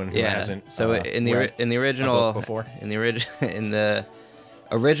if anyone who hasn't? So in the original before in the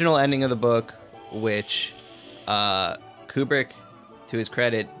original ending of the book, which Kubrick, to his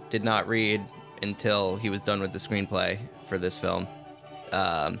credit, did not read until he was done with the screenplay for this film,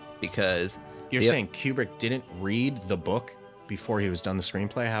 because you're saying Kubrick didn't read the book before he was done the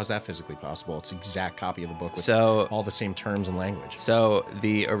screenplay? How's that physically possible? It's an exact copy of the book with all the same terms and language. So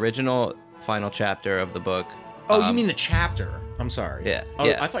the original final chapter of the book. Oh, you mean the chapter? I'm sorry. Yeah. Oh,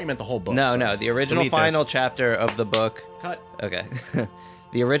 yeah. I thought you meant the whole book. No, the original final chapter of the book. Cut. Okay.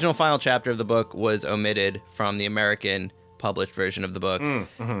 The original final chapter of the book was omitted from the American published version of the book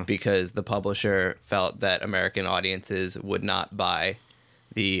because the publisher felt that American audiences would not buy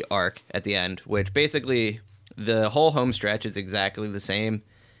the arc at the end, which basically the whole home stretch is exactly the same,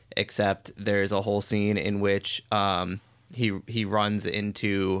 except there's a whole scene in which he runs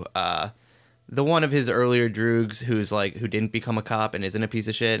into the one of his earlier droogs who didn't become a cop and isn't a piece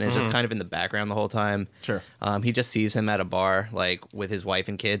of shit, and is just kind of in the background the whole time. Sure. He just sees him at a bar, like with his wife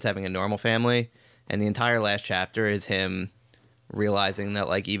and kids having a normal family, and the entire last chapter is him realizing that,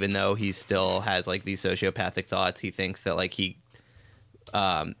 like, even though he still has like these sociopathic thoughts, he thinks that like he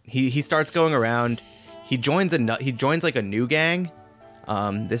starts going around. He joins like a new gang.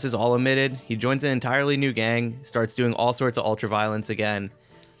 This is all omitted. He joins an entirely new gang, starts doing all sorts of ultra violence again.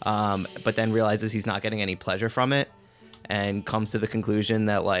 But then realizes he's not getting any pleasure from it, and comes to the conclusion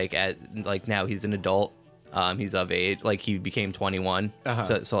that now he's an adult. He's of age, like he became 21.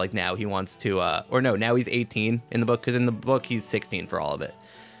 So like now he wants to, now he's 18 in the book, because in the book he's 16 for all of it.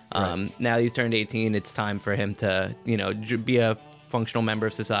 Now he's turned 18. It's time for him to, be a functional member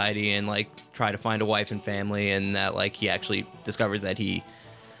of society and like try to find a wife and family, and that like he actually discovers that he,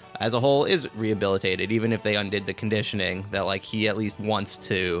 as a whole, is rehabilitated, even if they undid the conditioning, that like he at least wants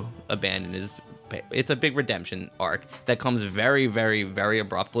to abandon his. It's a big redemption arc that comes very, very, very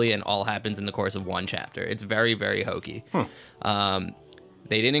abruptly, and all happens in the course of one chapter. It's very, very hokey.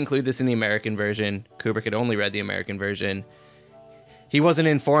 They didn't include this in the American version. Kubrick had only read the American version. He wasn't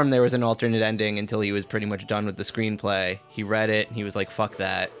informed there was an alternate ending until he was pretty much done with the screenplay. He read it, and he was like, fuck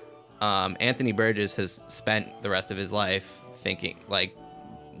that. Anthony Burgess has spent the rest of his life thinking, like,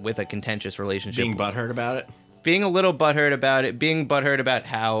 with a contentious relationship. Being butthurt about it? Being a little butthurt about it. Being butthurt about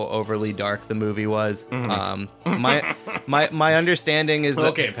how overly dark the movie was. My understanding is that...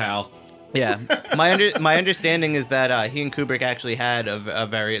 Okay, pal. Yeah. My understanding is that he and Kubrick actually had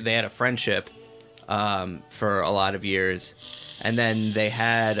they had a friendship for a lot of years. And then they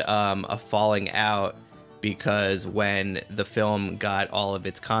had a falling out because when the film got all of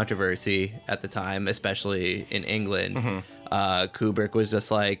its controversy at the time, especially in England, Kubrick was just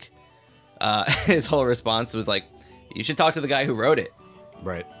like, his whole response was like, you should talk to the guy who wrote it.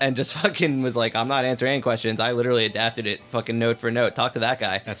 Right. And just fucking was like, I'm not answering any questions. I literally adapted it fucking note for note. Talk to that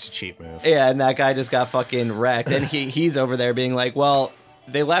guy. That's a cheap move. Yeah, and that guy just got fucking wrecked. And he's over there being like, well,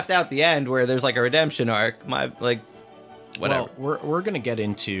 they left out the end where there's like a redemption arc. Whatever. Well, we're going to get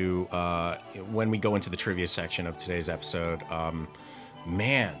into, when we go into the trivia section of today's episode,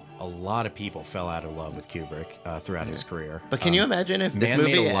 man, a lot of people fell out of love with Kubrick throughout his career. But can you imagine if this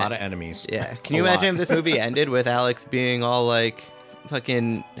movie... made a lot of enemies. Yeah. Can you imagine if this movie ended with Alex being all like,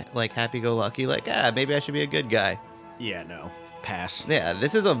 fucking, like, happy-go-lucky, like, maybe I should be a good guy? Yeah, no. Pass. Yeah,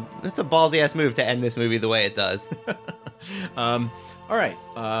 that's a ballsy-ass move to end this movie the way it does. All All right.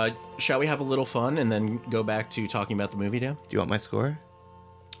 Shall we have a little fun and then go back to talking about the movie, Dan? Do you want my score?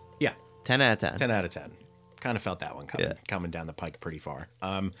 Yeah. 10 out of 10. 10 out of 10. Kind of felt that one coming down the pike pretty far.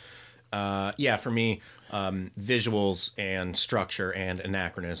 For me, visuals and structure and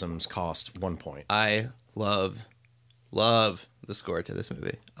anachronisms cost 1 point. I love the score to this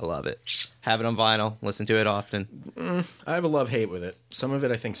movie. I love it. Have it on vinyl. Listen to it often. I have a love-hate with it. Some of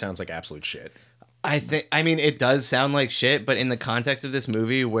it I think sounds like absolute shit. I mean, it does sound like shit, but in the context of this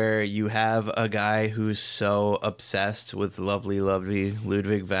movie where you have a guy who's so obsessed with lovely, lovely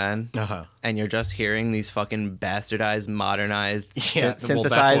Ludwig van, and you're just hearing these fucking bastardized, modernized,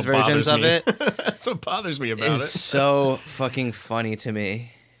 synthesized versions of it. That's what bothers me about it. It's so fucking funny to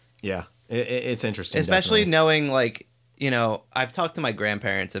me. Yeah, it's interesting. Especially definitely. knowing, like, you know, I've talked to my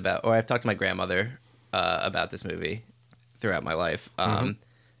grandparents about, or I've talked to my grandmother about this movie throughout my life.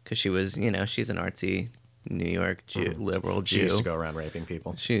 Because she was, you know, she's an artsy New York Jew, liberal Jew. She used to go around raping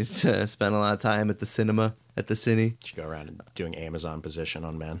people. She used to spend a lot of time at the cinema, at the cine. She go around and doing Amazon position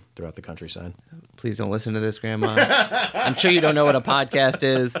on men throughout the countryside. Please don't listen to this, Grandma. I'm sure you don't know what a podcast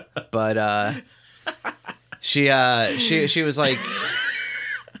is, but she was like,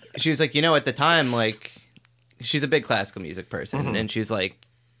 you know, at the time, like, she's a big classical music person, and she's like,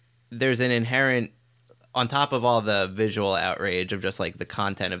 there's an inherent, on top of all the visual outrage of just like the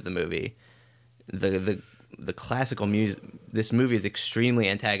content of the movie, the classical music, this movie is extremely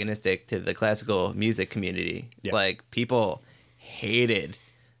antagonistic to the classical music community. Yeah. Like, people hated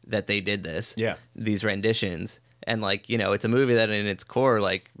that they did this, these renditions. And, like, you know, it's a movie that in its core,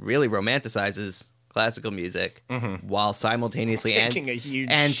 like, really romanticizes classical music while simultaneously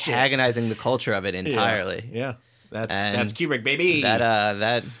antagonizing the culture of it entirely. Yeah. That's Kubrick, baby.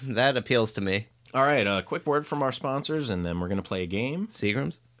 That appeals to me. All right, a quick word from our sponsors, and then we're going to play a game.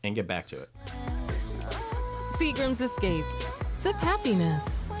 Seagram's? And get back to it. Seagram's Escapes. Sip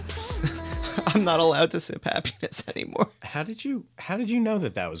happiness. I'm not allowed to sip happiness anymore. How did you know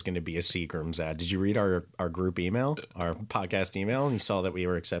that was going to be a Seagram's ad? Did you read our group email, our podcast email, and you saw that we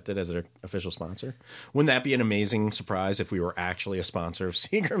were accepted as an official sponsor? Wouldn't that be an amazing surprise if we were actually a sponsor of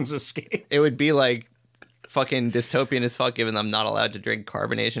Seagram's Escapes? It would be like fucking dystopian as fuck, given I'm not allowed to drink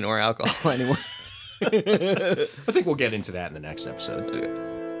carbonation or alcohol anymore. I think we'll get into that in the next episode.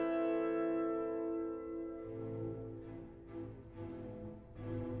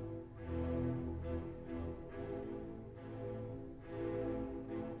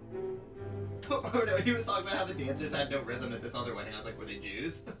 Oh no, he was talking about how the dancers had no rhythm at this other wedding. I was like, were they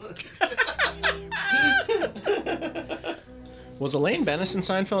Jews? Was Elaine Bennis in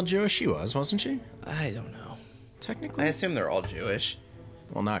Seinfeld Jewish? She was, wasn't she? I don't know. Technically? I assume they're all Jewish.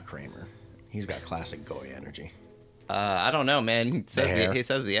 Well, not Kramer. He's got classic Goy energy. I don't know, man. He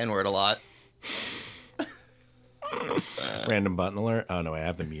says the N-word a lot. Random button alert. Oh, no, I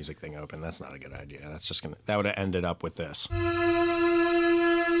have the music thing open. That's not a good idea. That would have ended up with this.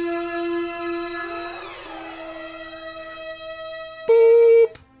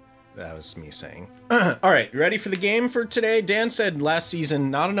 Boop. That was me saying. All right, you ready for the game for today? Dan said last season,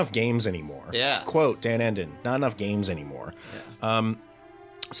 not enough games anymore. Yeah. Quote, Dan Endon, not enough games anymore. Yeah.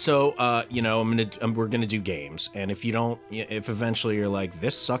 So, you know, we're gonna do games, and if eventually you're like,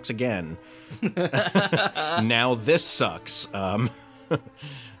 this sucks again, now this sucks.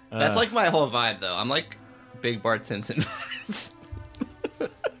 That's like my whole vibe, though. I'm like big Bart Simpson vibes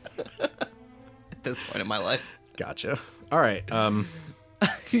at this point in my life. Gotcha. All right.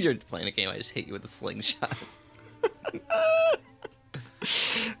 You're playing a game. I just hit you with a slingshot. All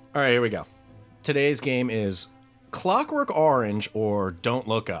right, here we go. Today's game is Clockwork Orange or Don't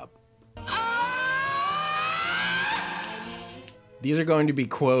Look Up. These are going to be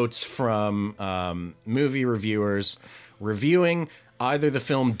quotes from movie reviewers reviewing either the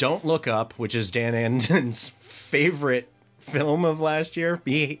film Don't Look Up, which is Dan Andon's favorite film of last year.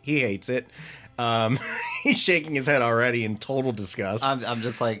 He hates it. He's shaking his head already in total disgust. I'm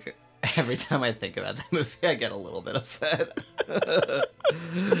just like, every time I think about that movie, I get a little bit upset.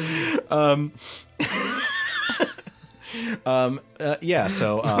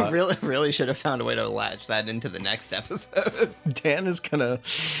 So really should have found a way to latch that into the next episode. Dan is gonna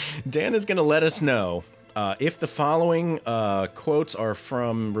let us know if the following quotes are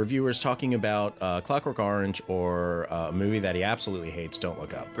from reviewers talking about Clockwork Orange or a movie that he absolutely hates. Don't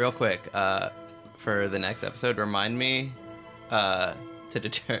Look Up. Real quick, for the next episode, remind me to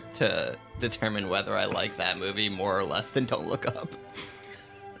determine whether I like that movie more or less than Don't Look Up.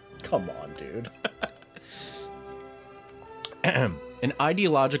 Come on, dude. An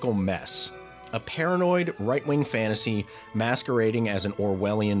ideological mess. A paranoid right-wing fantasy masquerading as an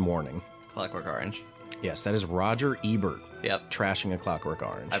Orwellian morning. Clockwork Orange. Yes, that is Roger Ebert. Yep. Trashing A Clockwork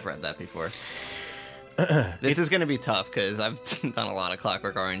Orange. I've read that before. This is going to be tough because I've done a lot of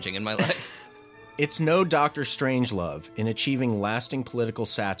Clockwork Oranging in my life. It's no Dr. Strangelove in achieving lasting political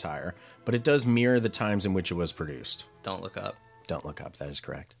satire, but it does mirror the times in which it was produced. Don't Look Up. Don't Look Up. That is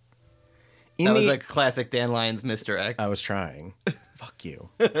correct. That was a classic Dan Lyons Mr. X. I was trying. Fuck you.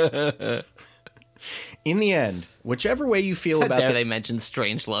 In the end, whichever way you feel about they mention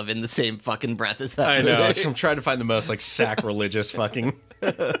Strangelove in the same fucking breath as that I know. movie. I'm trying to find the most like sacrilegious fucking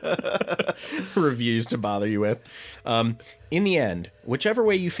reviews to bother you with. In the end, whichever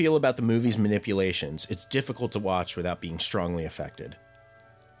way you feel about the movie's manipulations, it's difficult to watch without being strongly affected.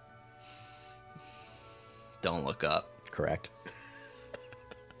 Don't Look Up. Correct.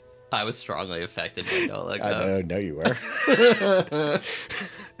 I was strongly affected by Don't Look Up. I know you were.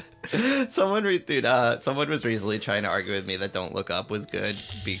 Someone was recently trying to argue with me that Don't Look Up was good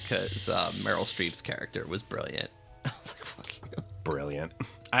because Meryl Streep's character was brilliant. I was like, fuck you. Brilliant.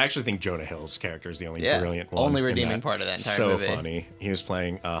 I actually think Jonah Hill's character is the only brilliant one. Only redeeming part of that entire movie. So funny. He was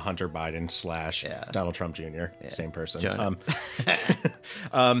playing Hunter Biden / Donald Trump Jr. Yeah. Same person.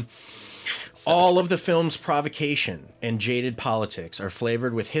 All of the film's provocation and jaded politics are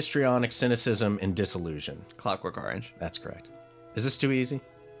flavored with histrionic cynicism and disillusion. Clockwork Orange. That's correct. Is this too easy?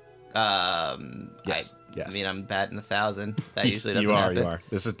 Yes. Yes. I mean, I'm batting 1,000. That usually doesn't happen. You are.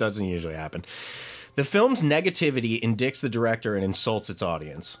 This doesn't usually happen. The film's negativity indicts the director and insults its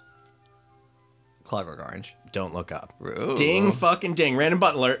audience. Clockwork Orange. Don't Look Up. Ooh. Ding fucking ding. Random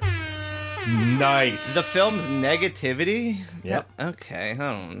button alert. Nice. The film's negativity? Yep. Okay.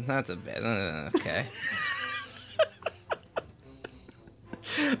 That's a bit. Okay.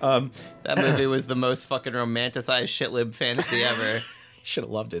 That movie was the most fucking romanticized shitlib fantasy ever. Should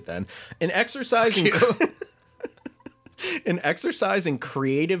have loved it then. An exercise in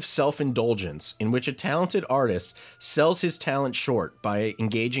creative self-indulgence in which a talented artist sells his talent short by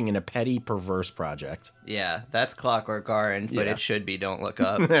engaging in a petty, perverse project. Yeah, that's Clockwork Orange, but it should be Don't Look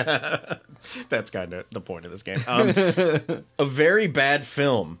Up. That's kind of the point of this game. A very bad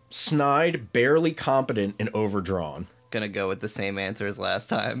film. Snide, barely competent, and overdrawn. Gonna go with the same answer as last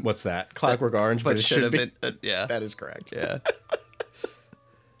time. What's that? Clockwork Orange, but it should have been. Yeah. That is correct. Yeah.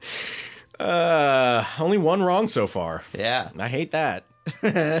 Only one wrong so far. Yeah. I hate that.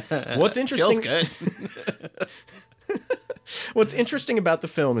 What's interesting? Feels good. What's interesting about the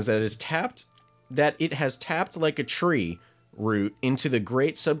film is that it has tapped like a tree root into the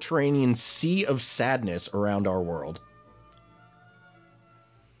great subterranean sea of sadness around our world.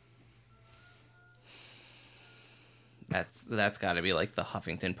 That's got to be like the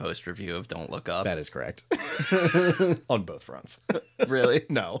Huffington Post review of Don't Look Up. That is correct. On both fronts. Really?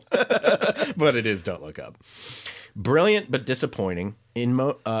 No. But it is Don't Look Up. Brilliant but disappointing.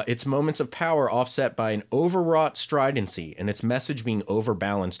 Its moments of power offset by an overwrought stridency and its message being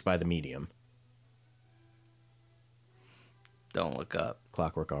overbalanced by the medium. Don't Look Up.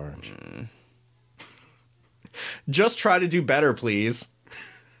 Clockwork Orange. Just try to do better, please.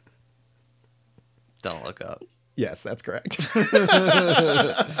 Don't Look Up. Yes, that's correct.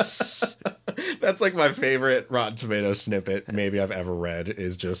 That's like my favorite Rotten Tomatoes snippet maybe I've ever read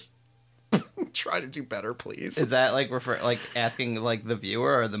is just try to do better, please. Is that like asking like the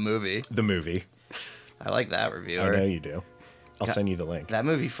viewer or the movie? The movie. I like that reviewer. I know you do. I'll send you the link. That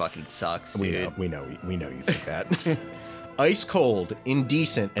movie fucking sucks, dude. We know you think that. Ice cold,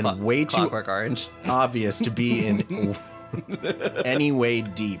 indecent, and way too Clockwork Orange. obvious to be in any way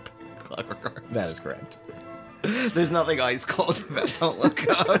deep. Clockwork Orange. That is correct. There's nothing ice cold about Don't Look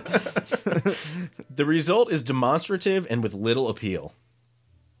Up. The result is demonstrative and with little appeal.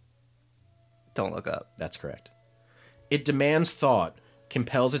 Don't Look Up. That's correct. It demands thought,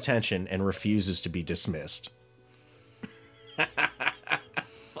 compels attention, and refuses to be dismissed.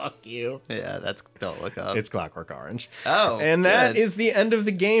 Fuck you. Yeah, that's Don't Look Up. It's Clockwork Orange. Oh, and that good. is the end of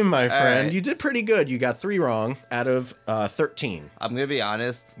the game, my friend. right. You did pretty good. You got 3 wrong out of 13. I'm gonna be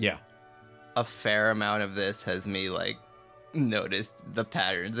honest. Yeah. A fair amount of this has me like noticed the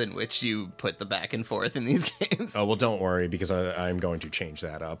patterns in which you put the back and forth in these games. Oh, well, don't worry, because I'm going to change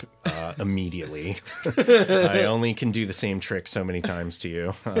that up immediately. I only can do the same trick so many times to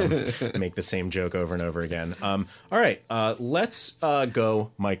you. Make the same joke over and over again. All right, let's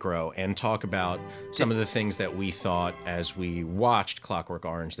go micro and talk about some of the things that we thought as we watched Clockwork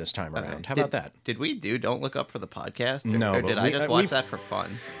Orange this time around. How about that? Did we do Don't Look Up for the podcast? No, Or but did I just watch that for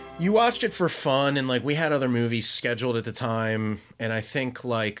fun? You watched it for fun, and like we had other movies scheduled at the time, and I think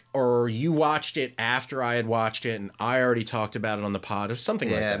or you watched it after I had watched it, and I already talked about it on the pod or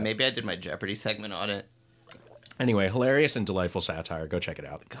something like that. Yeah, maybe I did my Jeopardy segment on it. Anyway, hilarious and delightful satire. Go check it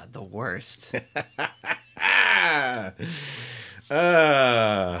out. God, the worst.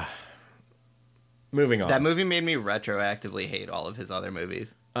 Moving on. That movie made me retroactively hate all of his other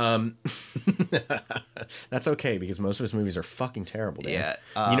movies. That's okay because most of his movies are fucking terrible. Dan.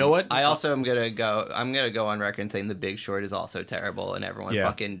 Yeah. You know what? I also am gonna go on record saying The Big Short is also terrible, and everyone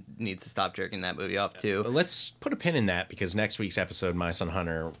fucking needs to stop jerking that movie off too. Let's put a pin in that because next week's episode, My Son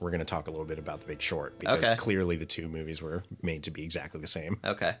Hunter, we're gonna talk a little bit about The Big Short because clearly the two movies were made to be exactly the same.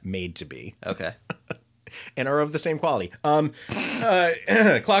 Okay. Made to be. Okay. And are of the same quality.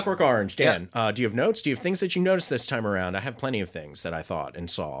 Clockwork Orange, Dan. Do you have notes? Do you have things that you noticed this time around? I have plenty of things that I thought and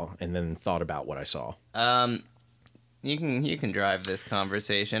saw, and then thought about what I saw. You can drive this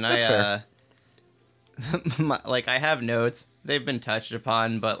conversation. That's fair. I have notes. They've been touched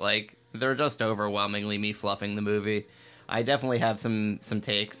upon, but like they're just overwhelmingly me fluffing the movie. I definitely have some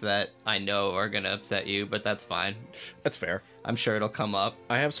takes that I know are gonna upset you, but that's fine. That's fair. I'm sure it'll come up.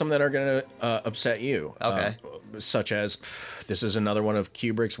 I have some that are going to upset you. Okay. Such as, this is another one of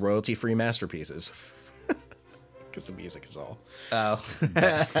Kubrick's royalty-free masterpieces. Because the music is all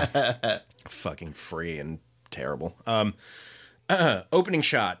fucking free and terrible. Opening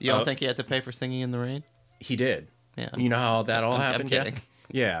shot. You don't think he had to pay for Singing in the Rain? He did. Yeah. You know how that all happened? I'm kidding.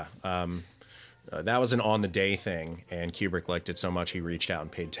 Yeah. That was an on-the-day thing, and Kubrick liked it so much he reached out and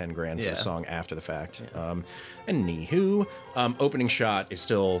paid $10,000 for the song after the fact. Yeah. Anywho, opening shot is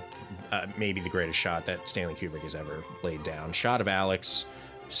still maybe the greatest shot that Stanley Kubrick has ever laid down. Shot of Alex,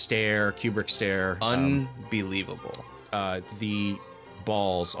 stare, Kubrick stare. Unbelievable. The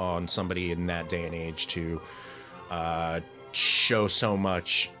balls on somebody in that day and age to show so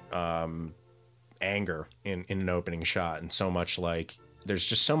much anger in an opening shot, and so much like... There's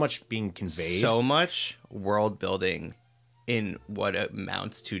just so much being conveyed. So much world building in what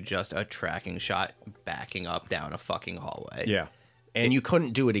amounts to just a tracking shot backing up down a fucking hallway. Yeah. And you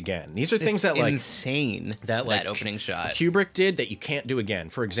couldn't do it again. These are things that like insane. That opening shot Kubrick did that you can't do again.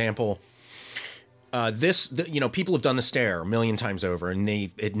 For example, people have done the stare a million times over and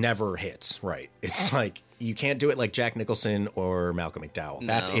it never hits right. It's like you can't do it like Jack Nicholson or Malcolm McDowell.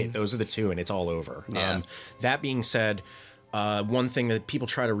 That's it. Those are the two, and it's all over. Yeah. That being said, one thing that people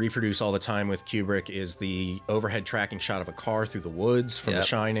try to reproduce all the time with Kubrick is the overhead tracking shot of a car through the woods from The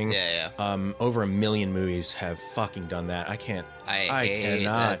Shining. Yeah. Over 1 million movies have fucking done that. I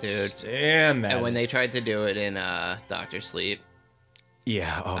cannot that, dude. stand that. And when they tried to do it in Dr. Sleep.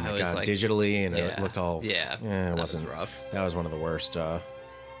 Yeah. Oh my god. Like, digitally, and it looked all. Yeah. It wasn't rough. That was one of the worst.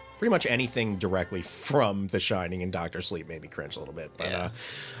 Pretty much anything directly from The Shining and Dr. Sleep made me cringe a little bit. But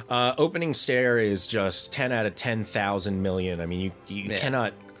opening stare is just 10 out of 10,000 million. I mean, you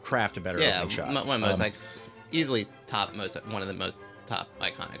cannot craft a better opening shot. One of the most easily one of the most top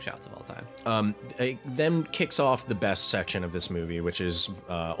iconic shots of all time. Then kicks off the best section of this movie, which is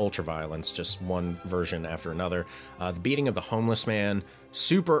ultraviolence, just one version after another. The beating of the homeless man,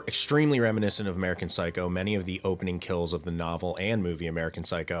 extremely reminiscent of American Psycho. Many of the opening kills of the novel and movie American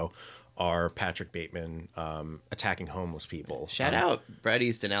Psycho are Patrick Bateman attacking homeless people. Shout out Bret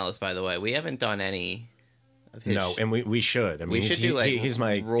Easton Ellis, by the way. We haven't done any of his... No, and we should. I mean, we should do like he's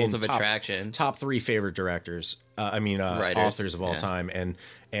my Rules of Attraction. Top 3 favorite directors. Authors of all time,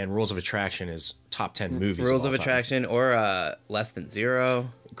 and Rules of Attraction is top 10 movies. Rules of time. Attraction or Less Than Zero.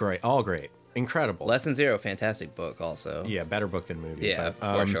 Great, all great, incredible. Less Than Zero, fantastic book, also. Yeah, better book than movie. Yeah,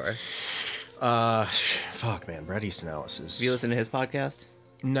 for sure. Fuck, man, Bret Easton Ellis is. Have you listened to his podcast?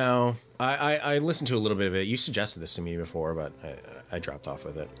 No, I listened to a little bit of it. You suggested this to me before, but I dropped off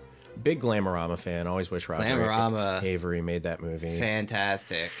with it. Big Glamorama fan. Always wish Roger Avery made that movie.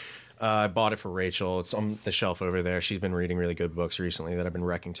 Fantastic. I bought it for Rachel. It's on the shelf over there. She's been reading really good books recently that I've been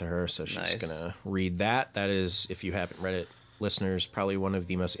recommending to her, so she's gonna read that. That is, if you haven't read it, listeners, probably one of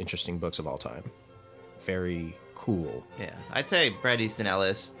the most interesting books of all time. Very cool. Yeah, I'd say Bret Easton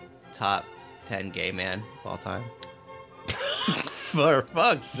Ellis, top 10 gay man of all time. For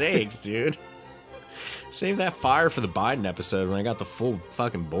fuck's sakes, dude. Save that fire for the Biden episode when I got the full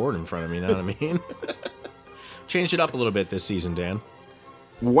fucking board in front of me, you know what I mean? Changed it up a little bit this season, Dan.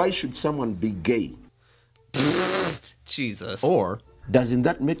 Why should someone be gay? Jesus. Or doesn't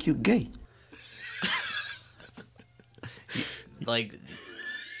that make you gay? Like,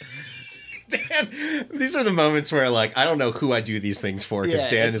 Dan, these are the moments where, like, I don't know who I do these things for because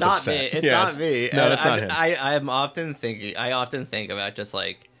Dan is upset. It's not me. No, that's not him. I often think about just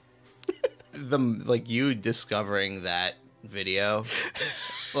like you discovering that video,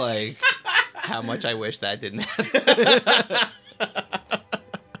 like how much I wish that didn't happen.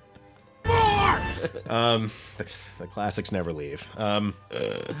 The classics never leave.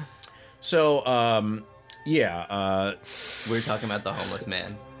 So Yeah. We're talking about the homeless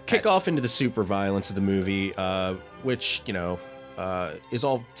man. Kick off into the super violence of the movie, which, is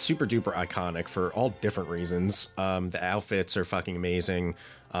all super duper iconic for all different reasons. The outfits are fucking amazing.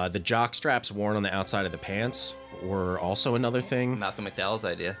 The jock straps worn on the outside of the pants were also another thing. Malcolm McDowell's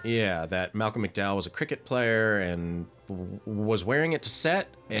idea. Yeah, that Malcolm McDowell was a cricket player and was wearing it to set,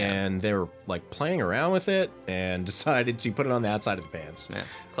 and they were like playing around with it and decided to put it on the outside of the pants. Yeah,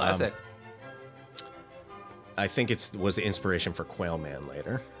 classic. I think it was the inspiration for Quail Man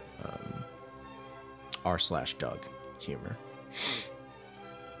later. R/Doug humor.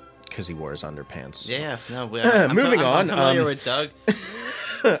 Because he wore his underpants. Yeah, no. Moving on. I'm familiar with Doug.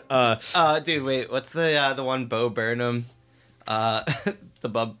 Dude, wait. What's the one Bo Burnham? The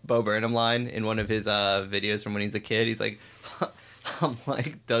Bo Burnham line in one of his videos from when he's a kid. He's like, I'm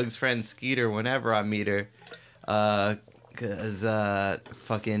like Doug's friend Skeeter whenever I meet her. Cause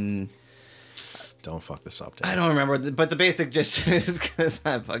fucking. Don't fuck this up, Dad. I don't remember, but the basic gist is because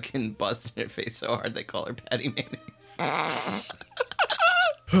I fucking busted her face so hard they call her Patty Mayonnaise.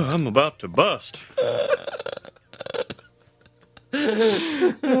 I'm about to bust.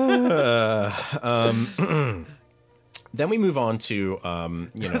 Then we move on to,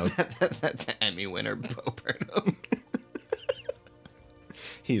 That's an Emmy winner, Bo Burnham.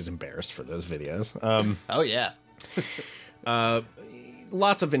 He's embarrassed for those videos. Oh, yeah.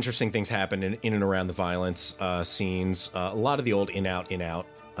 Lots of interesting things happen in and around the violence scenes. A lot of the old in-out. Yeah.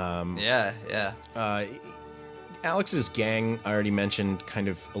 Alex's gang, I already mentioned kind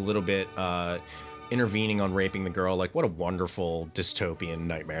of a little bit intervening on raping the girl. Like, what a wonderful dystopian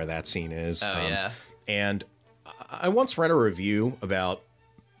nightmare that scene is. Oh, yeah. And I once read a review about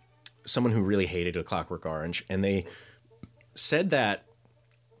someone who really hated A Clockwork Orange, and they said that,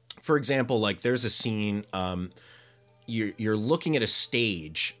 for example, like, there's a scene... You're looking at a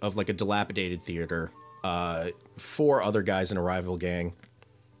stage of like a dilapidated theater. 4 other guys in a rival gang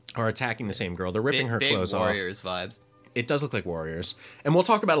are attacking the same girl. They're ripping her clothes off. Warriors vibes. It does look like Warriors. And we'll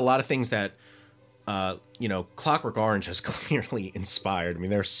talk about a lot of things that, Clockwork Orange has clearly inspired. I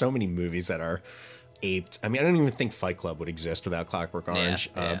mean, there are so many movies that are aped. I mean, I don't even think Fight Club would exist without Clockwork Orange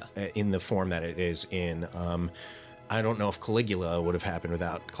in the form that it is in. I don't know if Caligula would have happened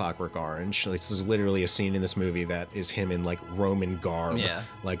without Clockwork Orange. Like, there's literally a scene in this movie that is him in like Roman garb,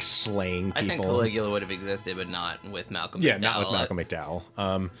 like slaying people. I think Caligula would have existed, but not with Malcolm McDowell. Yeah, not with Malcolm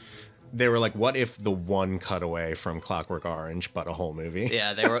McDowell. They were like, what if the one cutaway from Clockwork Orange, but a whole movie?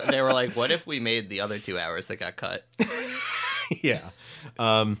 Yeah, they were like, what if we made the other 2 hours that got cut? Yeah.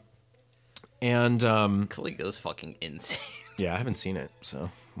 Caligula's fucking insane. Yeah, I haven't seen it,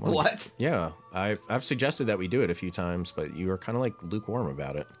 so... What? Yeah, I've suggested that we do it a few times, but you were kind of like lukewarm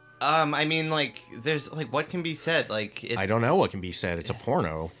about it. I mean, like, there's like, what can be said? Like, I don't know what can be said. It's a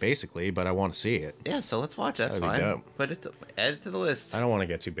porno, basically, but I want to see it. Yeah, so let's watch. That's fine. Add it to the list. I don't want to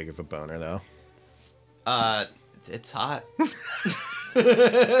get too big of a boner though. It's hot.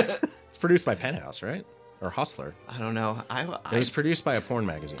 It's produced by Penthouse, right? Or Hustler. I don't know. It was produced by a porn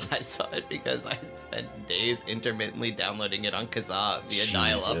magazine. I saw it because I spent days intermittently downloading it on Kazaa via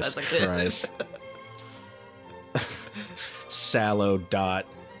dial-up as a kid.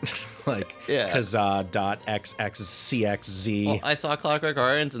 Kazaa.xxcxz. Well, I saw Clockwork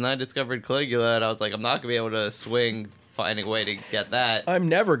Orange and then I discovered Caligula and I was like, I'm not going to be able to swing finding a way to get that. I'm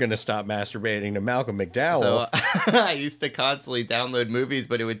never going to stop masturbating to Malcolm McDowell. So I used to constantly download movies,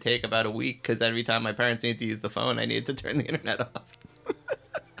 but it would take about a week because every time my parents needed to use the phone, I needed to turn the internet off.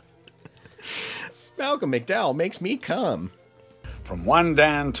 Malcolm McDowell makes me come. From one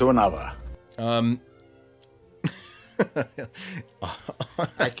Dan to another. I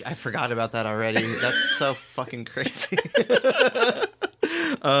forgot about that already. That's so fucking crazy.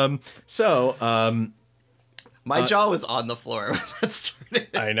 My jaw was on the floor when that started.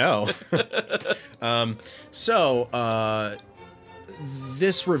 I know.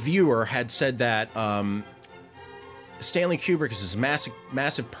 This reviewer had said that Stanley Kubrick is this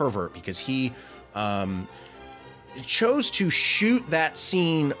massive pervert because he chose to shoot that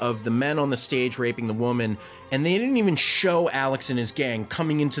scene of the men on the stage raping the woman, and they didn't even show Alex and his gang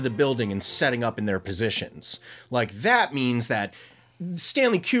coming into the building and setting up in their positions. Like, that means that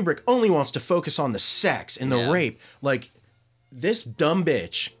Stanley Kubrick only wants to focus on the sex and the rape. Like, this dumb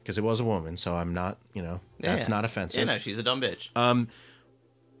bitch, because it was a woman, so I'm not, that's not offensive. Yeah, no, she's a dumb bitch.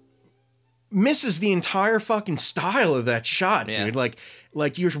 Misses the entire fucking style of that shot, dude. Like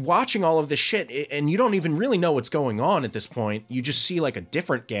you're watching all of this shit and you don't even really know what's going on at this point. You just see like a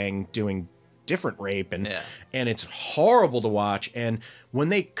different gang doing different rape, and it's horrible to watch. And when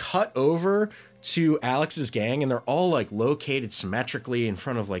they cut over to Alex's gang, and they're all like located symmetrically in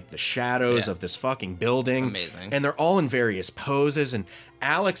front of like the shadows of this fucking building. Amazing. And they're all in various poses, and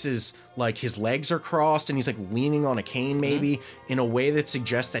Alex is like, his legs are crossed and he's like leaning on a cane maybe in a way that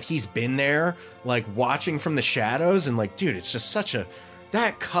suggests that he's been there, like watching from the shadows. And like, dude, it's just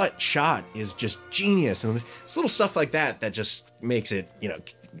that cut shot is just genius. And it's little stuff like that just makes it,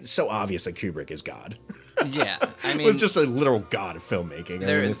 so obvious that Kubrick is God. Yeah, I mean, was just a literal god of filmmaking.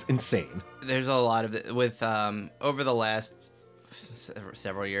 It's insane. There's a lot of it with over the last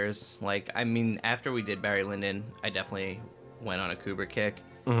several years. Like, I mean, after we did Barry Lyndon, I definitely went on a Kubrick kick.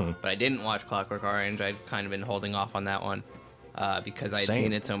 But I didn't watch Clockwork Orange. I'd kind of been holding off on that one because I'd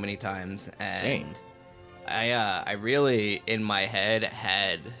seen it so many times, and I really in my head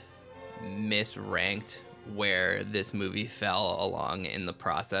had misranked where this movie fell along in the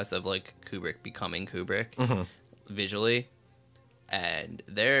process of like Kubrick becoming Kubrick visually. And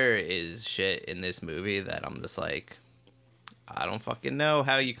there is shit in this movie that I'm just like, I don't fucking know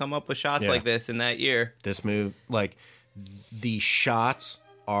how you come up with shots like this in that year. This movie, like, the shots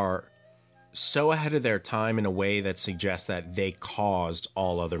are so ahead of their time in a way that suggests that they caused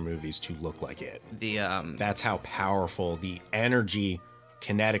all other movies to look like it. That's how powerful the energy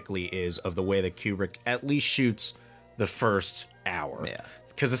kinetically is of the way that Kubrick at least shoots the first hour. Yeah.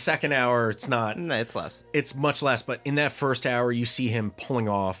 Because the second hour, it's not... No, it's less. It's much less, but in that first hour, you see him pulling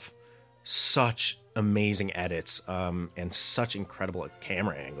off such amazing edits and such incredible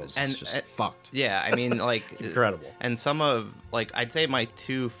camera angles. It's just fucked. Yeah, I mean, like... It's incredible. And some of, like, I'd say my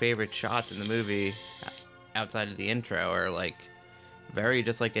two favorite shots in the movie, outside of the intro, are, like, very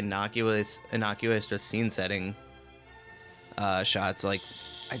just, like, innocuous, just scene-setting shots. Like,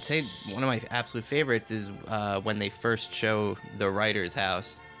 I'd say one of my absolute favorites is when they first show the writer's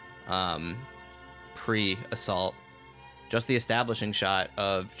house pre-assault. Just the establishing shot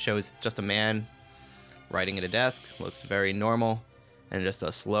shows just a man writing at a desk, looks very normal, and just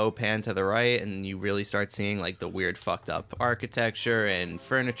a slow pan to the right, and you really start seeing like the weird fucked up architecture and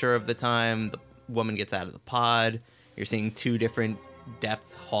furniture of the time. The woman gets out of the pod. You're seeing two different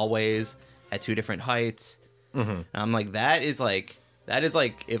depth hallways at two different heights. And I'm like, that is like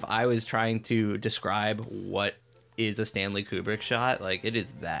if I was trying to describe what is a Stanley Kubrick shot, like it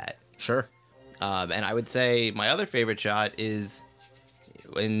is that. Sure. And I would say my other favorite shot is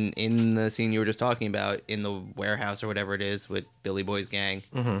in the scene you were just talking about in the warehouse or whatever it is with Billy Boy's gang.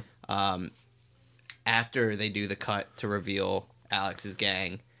 After they do the cut to reveal Alex's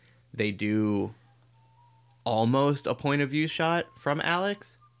gang, they do almost a point of view shot from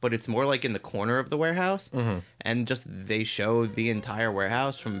Alex, but it's more like in the corner of the warehouse. And just they show the entire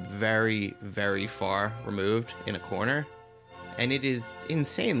warehouse from very, very far removed in a corner. And it is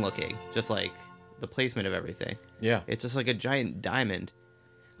insane looking, just like the placement of everything. Yeah. It's just like a giant diamond.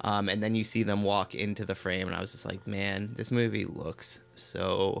 And then you see them walk into the frame, and I was just like, man, this movie looks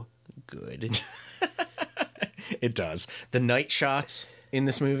so good. It does. The night shots in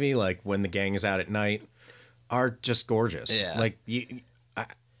this movie, like when the gang is out at night, are just gorgeous. Yeah. Like,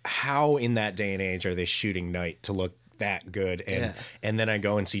 how in that day and age are they shooting night to look that good? And then I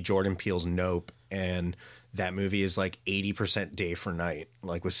go and see Jordan Peele's Nope, and that movie is like 80% day for night,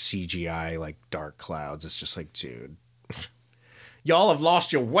 like with CGI, like dark clouds. It's just like, dude, y'all have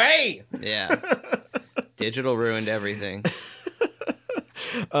lost your way. Yeah. Digital ruined everything.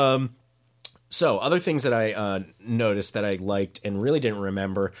 So other things that I noticed that I liked and really didn't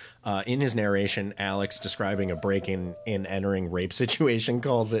remember, in his narration, Alex describing a break-in and entering rape situation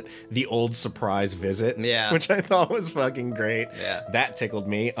calls it the old surprise visit, which I thought was fucking great. Yeah. That tickled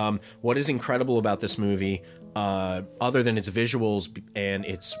me. What is incredible about this movie, other than its visuals and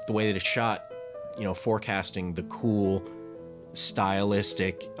it's the way that it's shot, forecasting the cool,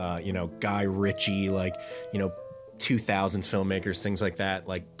 stylistic, Guy Ritchie, like, 2000s filmmakers, things like that.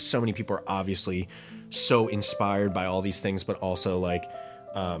 Like, so many people are obviously so inspired by all these things, but also like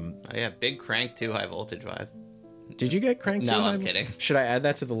big Crank 2 high voltage vibes. Did you get Crank 2? No, I'm kidding. Should I add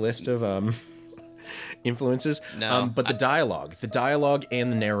that to the list of influences? No. But the dialogue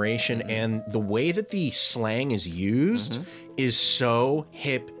and the narration and the way that the slang is used is so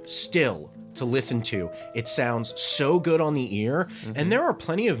hip still to listen to. It sounds so good on the ear, and there are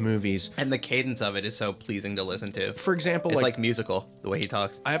plenty of movies, and the cadence of it is so pleasing to listen to. For example, it's like musical, the way he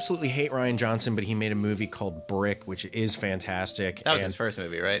talks. I absolutely hate Rian Johnson, but he made a movie called Brick, which is fantastic. That was his first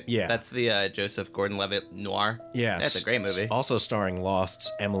movie, right? Yeah. That's the Joseph Gordon-Levitt noir. Yeah. That's a great movie. Also starring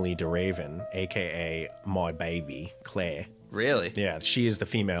Lost's Emily DeRaven, a.k.a. my baby, Claire. Really? Yeah, she is the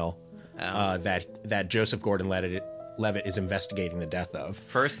female that Joseph Gordon-Levitt Levitt is investigating the death of.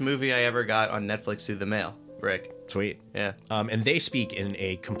 First movie I ever got on Netflix through the mail. Rick. Sweet. Yeah. And they speak in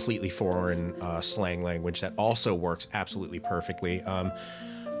a completely foreign slang language that also works absolutely perfectly.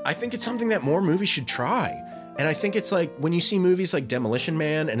 I think it's something that more movies should try. And I think it's like when you see movies like Demolition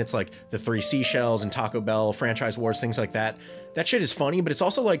Man and it's like the Three Seashells and Taco Bell, Franchise Wars, things like that. That shit is funny, but it's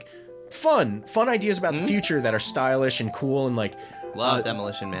also like fun ideas about the future that are stylish and cool and like love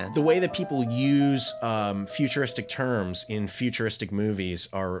Demolition Man. The way that people use futuristic terms in futuristic movies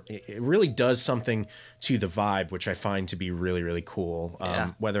it really does something to the vibe, which I find to be really, really cool.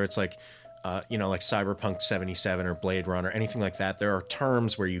 Whether it's like like Cyberpunk 77 or Blade Runner, anything like that, there are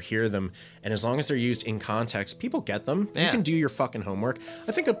terms where you hear them, and as long as they're used in context, people get them. Yeah. You can do your fucking homework.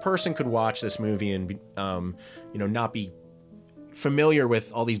 I think a person could watch this movie and not be familiar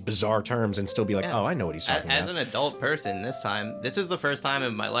with all these bizarre terms and still be like, oh, I know what he's talking about. As an adult person, this is the first time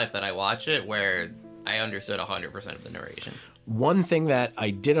in my life that I watched it where I understood 100% of the narration. One thing that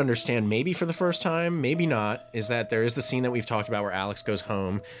I did understand, maybe for the first time, maybe not, is that there is the scene that we've talked about where Alex goes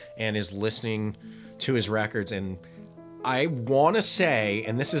home and is listening to his records. And I want to say,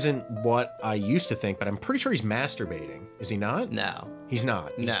 and this isn't what I used to think, but I'm pretty sure he's masturbating. Is he not? No. He's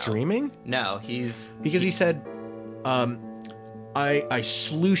not. He's no. dreaming? No, he's... Because he said, I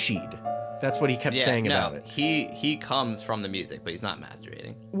slooshied. That's what he kept saying about it. He comes from the music, but he's not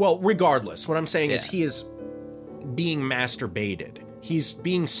masturbating. Well, regardless, what I'm saying is he is being masturbated. He's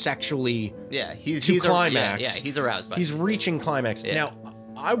being sexually he's climax. He's aroused by He's it. reaching climax. Yeah. Now,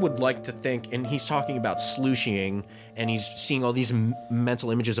 I would like to think, and he's talking about slooshing, and he's seeing all these mental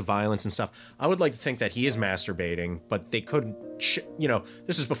images of violence and stuff. I would like to think that he is masturbating, but they couldn't,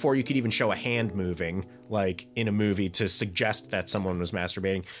 this is before you could even show a hand moving, like in a movie, to suggest that someone was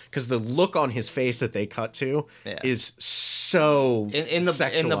masturbating. Because the look on his face that they cut to is so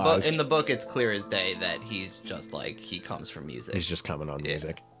sexualized. In the book, it's clear as day that he's just like, he comes from music. He's just coming on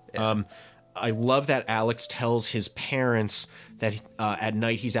music. Yeah. I love that Alex tells his parents that at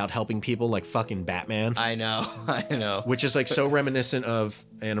night he's out helping people like fucking Batman. I know. Which is like so reminiscent of,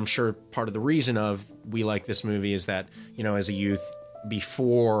 and I'm sure part of the reason of we like this movie is that, as a youth,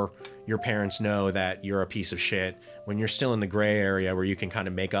 before your parents know that you're a piece of shit, when you're still in the gray area where you can kind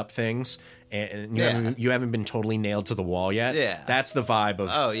of make up things and you haven't been totally nailed to the wall yet. Yeah. That's the vibe of,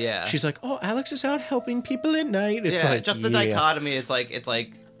 oh yeah. She's like, oh, Alex is out helping people at night. It's like, just the dichotomy. It's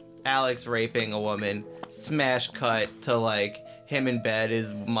like Alex raping a woman, smash cut to like him in bed, his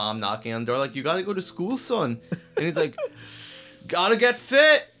mom knocking on the door like, you gotta go to school, son. And he's like, gotta get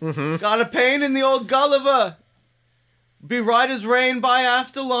fit, got a pain in the old Gulliver, be right as rain by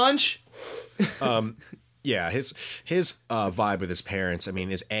after lunch. His vibe with his parents, I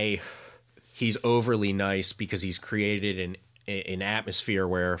mean, is he's overly nice because he's created an atmosphere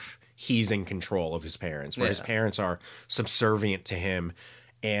where he's in control of his parents, where his parents are subservient to him.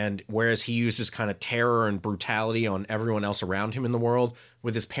 And whereas he uses kind of terror and brutality on everyone else around him in the world,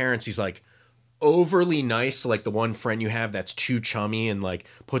 with his parents, he's like overly nice to like the one friend you have that's too chummy and like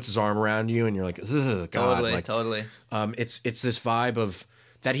puts his arm around you and you're like, ugh, God. Totally. It's this vibe of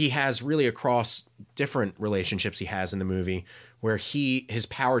that he has really across different relationships he has in the movie, where his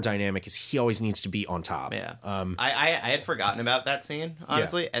power dynamic is he always needs to be on top. Yeah. I had forgotten about that scene,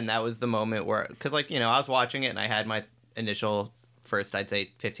 honestly. And that was the moment where, because like, I was watching it and I had my initial first, I'd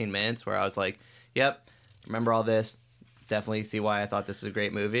say 15 minutes where I was like, yep, remember all this, definitely see why I thought this was a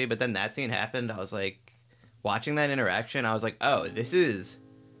great movie. But then that scene happened. I was like, watching that interaction, I was like, oh, this is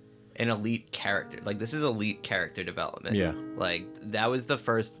an elite character. Like, this is elite character development. Yeah. Like, that was the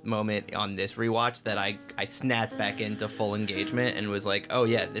first moment on this rewatch that I snapped back into full engagement and was like, oh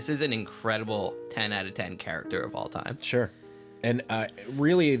yeah, this is an incredible 10 out of 10 character of all time. Sure. And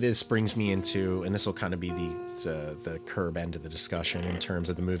really, this brings me into, and this will kind of be the curb end of the discussion in terms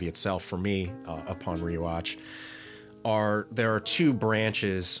of the movie itself for me upon rewatch. There are two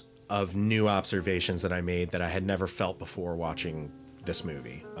branches of new observations that I made that I had never felt before watching this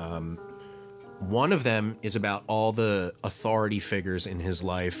movie. One of them is about all the authority figures in his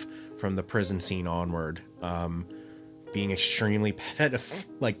life from the prison scene onward. Being extremely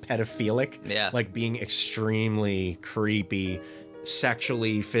pedophilic, like being extremely creepy,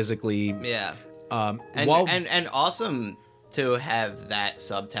 sexually, physically, and awesome to have that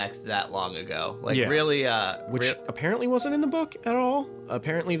subtext that long ago, really, which apparently wasn't in the book at all.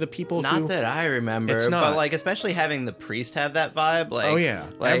 Apparently, the people that I remember, it's not. But like especially having the priest have that vibe, like oh yeah,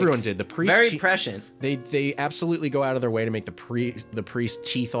 everyone did. The priest very prescient. They absolutely go out of their way to make the priest's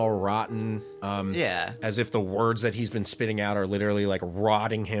teeth all rotten. As if the words that he's been spitting out are literally like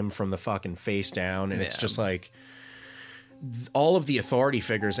rotting him from the fucking face down, and it's just like all of the authority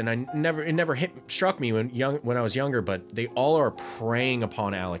figures, and it never struck me when I was younger, but they all are preying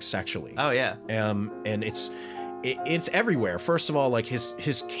upon Alex sexually. Oh yeah. And it's everywhere. First of all, like his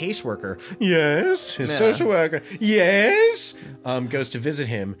caseworker, yes, his social worker, yes, goes to visit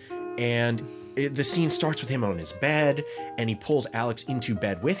him, and the scene starts with him on his bed, and he pulls Alex into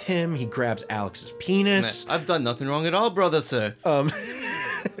bed with him. He grabs Alex's penis. I've done nothing wrong at all, brother, sir.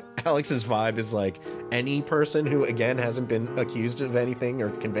 Alex's vibe is like any person who, again, hasn't been accused of anything or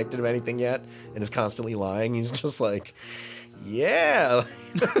convicted of anything yet and is constantly lying. He's just like, yeah,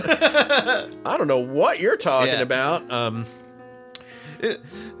 I don't know what you're talking about. There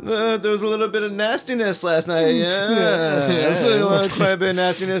was a little bit of nastiness last night. Yeah. Quite a bit of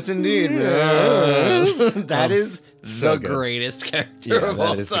nastiness indeed. That is so the good. Greatest character of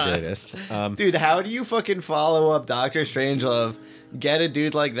all time. That is the greatest. Dude, how do you fucking follow up Dr. Strangelove? Get a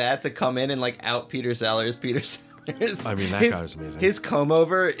dude like that to come in and like out Peter Sellers. I mean, that guy was amazing. His comb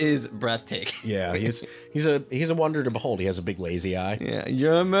over is breathtaking. Yeah, he's a wonder to behold. He has a big lazy eye. Yeah,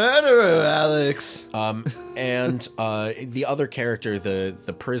 you're a murderer, Alex. And the other character,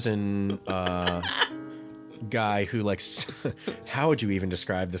 the prison guy who likes. How would you even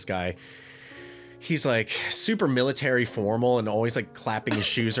describe this guy? He's like super military formal and always like clapping his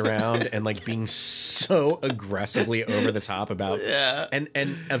shoes around and like being so aggressively over the top about and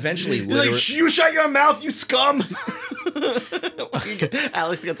eventually literally like, you shut your mouth, you scum.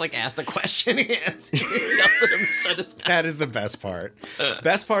 Alex gets like asked a question. He yells at him to shut his mouth. That is the best part.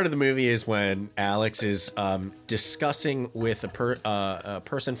 Best part of the movie is when Alex is discussing with a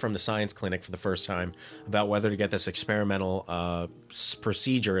person from the science clinic for the first time about whether to get this experimental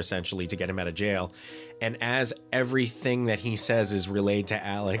procedure essentially to get him out of jail. And as everything that he says is relayed to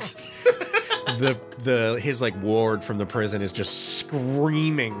Alex, his like ward from the prison is just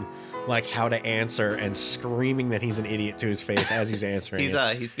screaming like how to answer and screaming that he's an idiot to his face as he's answering.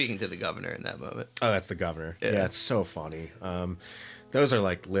 He's speaking to the governor in that moment. Oh, that's the governor. Yeah, it's so funny. Those are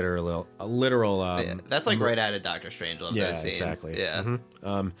like literal. That's like right out of Doctor Strangelove. Yeah, those scenes. Exactly. Yeah.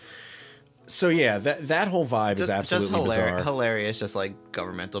 Mm-hmm. So yeah, that whole vibe is absolutely bizarre. Hilarious, just like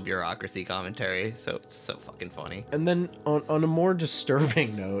governmental bureaucracy commentary. So fucking funny. And then on a more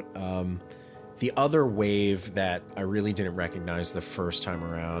disturbing note, the other wave that I really didn't recognize the first time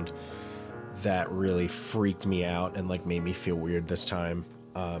around, that really freaked me out and like made me feel weird this time,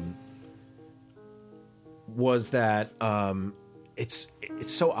 was that it's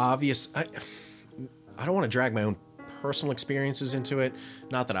so obvious. I don't want to drag my own personal experiences into it.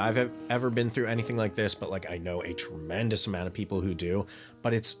 Not that I've ever been through anything like this, but like I know a tremendous amount of people who do.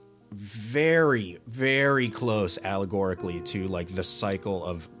 But it's very, very close allegorically to like the cycle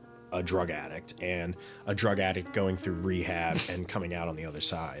of a drug addict and a drug addict going through rehab and coming out on the other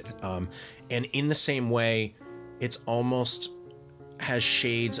side. And in the same way, it's almost has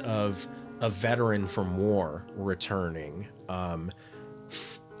shades of a veteran from war returning.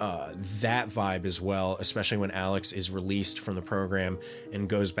 That vibe as well, especially when Alex is released from the program and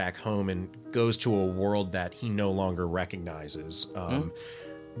goes back home and goes to a world that he no longer recognizes.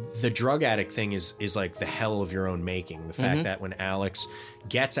 The drug addict thing is like the hell of your own making. The fact that when Alex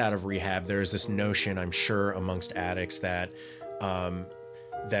gets out of rehab, there's this notion, I'm sure, amongst addicts that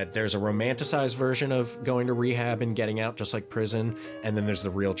there's a romanticized version of going to rehab and getting out, just like prison. And then there's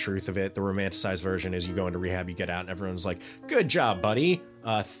the real truth of it. The romanticized version is you go into rehab, you get out, and everyone's like, good job, buddy.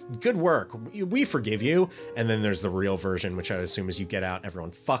 Good work. We forgive you. And then there's the real version, which I assume is you get out and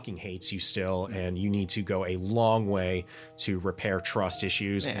everyone fucking hates you still. And you need to go a long way to repair trust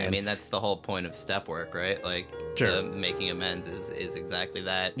issues. Yeah, and, I mean, that's the whole point of step work, right? Like, sure. Making amends is exactly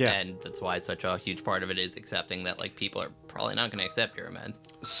that. Yeah. And that's why such a huge part of it is accepting that, like, people are probably not going to accept your amends.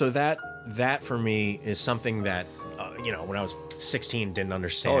 So that for me is something that, when I was 16 didn't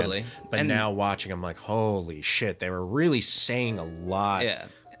understand. Totally. But now watching, I'm like, holy shit, they were really saying a lot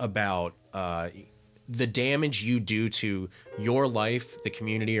about the damage you do to your life, the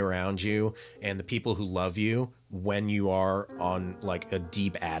community around you, and the people who love you when you are on like a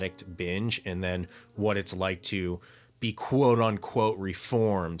deep addict binge, and then what it's like to be quote unquote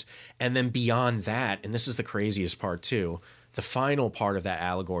reformed. And then beyond that, and this is the craziest part too, the final part of that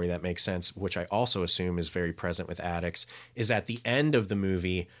allegory that makes sense, which I also assume is very present with addicts, is at the end of the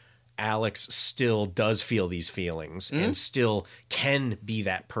movie, Alex still does feel these feelings and still can be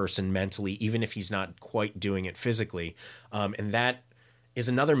that person mentally, even if he's not quite doing it physically. And that is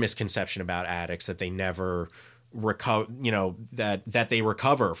another misconception about addicts, that they never that they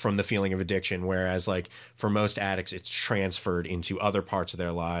recover from the feeling of addiction, whereas like for most addicts it's transferred into other parts of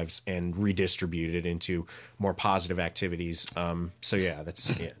their lives and redistributed into more positive activities. So yeah,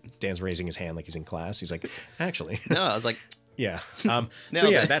 Dan's raising his hand like he's in class. He's like, actually. No, I was like, yeah. So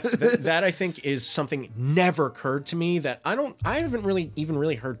yeah, that I think is something never occurred to me that I haven't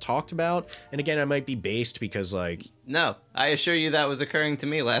really heard talked about. And again, I might be based because like, no, I assure you that was occurring to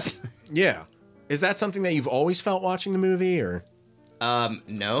me last night. Yeah. Is that something that you've always felt watching the movie, or?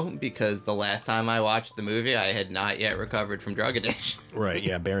 No, because the last time I watched the movie, I had not yet recovered from drug addiction. Right,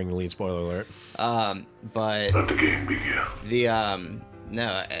 yeah, bearing the lead, spoiler alert. But let the game begin.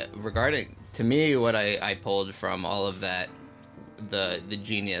 Regarding, to me, what I pulled from all of that, the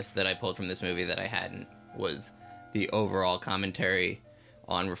genius that I pulled from this movie that I hadn't, was the overall commentary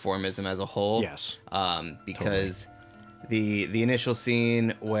on reformism as a whole. Yes. Because... Totally. The initial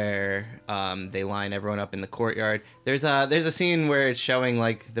scene where they line everyone up in the courtyard. There's a scene where it's showing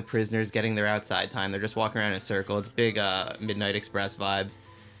like the prisoners getting their outside time. They're just walking around in a circle. It's big Midnight Express vibes,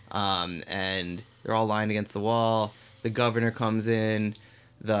 and they're all lined against the wall. The governor comes in.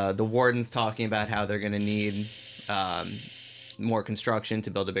 The warden's talking about how they're gonna need more construction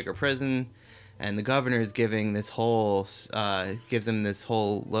to build a bigger prison. And the governor is giving this whole, gives them this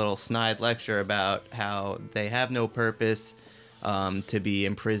whole little snide lecture about how they have no purpose to be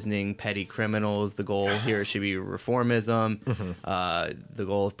imprisoning petty criminals. The goal here should be reformism. The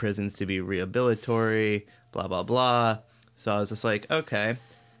goal of prisons to be rehabilitatory, blah, blah, blah. So I was just like, okay,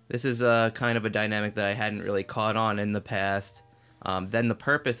 this is kind of a dynamic that I hadn't really caught on in the past. Then the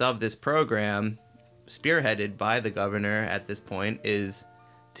purpose of this program, spearheaded by the governor at this point, is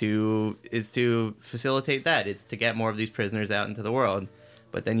to facilitate that. It's to get more of these prisoners out into the world.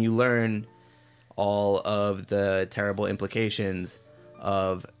 But then you learn all of the terrible implications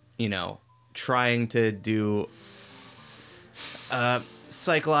of, trying to do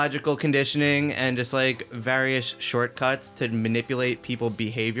psychological conditioning and just like various shortcuts to manipulate people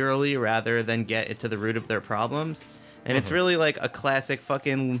behaviorally rather than get into the root of their problems. And it's really like a classic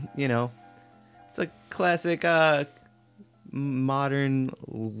fucking, it's a classic modern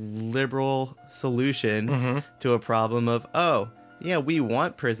liberal solution to a problem of, we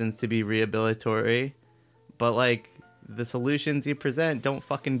want prisons to be rehabilitatory, but like the solutions you present don't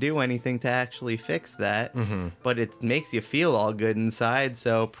fucking do anything to actually fix that. But it makes you feel all good inside,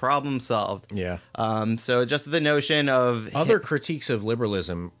 so problem solved. Yeah. So just the notion of other critiques of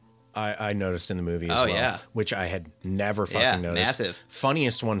liberalism I noticed in the movie as well, yeah, which I had never fucking noticed. Massive.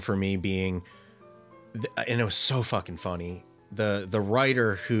 Funniest one for me being, and it was so fucking funny, the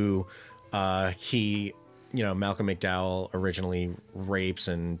writer who Malcolm McDowell originally rapes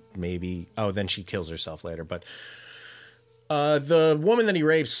and then she kills herself later, but the woman that he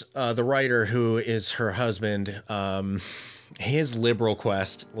rapes, the writer who is her husband, his liberal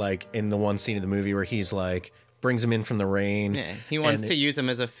quest, like in the one scene of the movie where he's like brings him in from the rain. Yeah, he wants to use him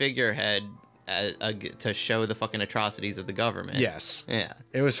as a figurehead to show the fucking atrocities of the government. Yes. Yeah.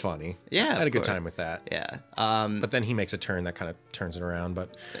 It was funny. Yeah, I had a good time with that. Yeah. But then he makes a turn that kind of turns it around. But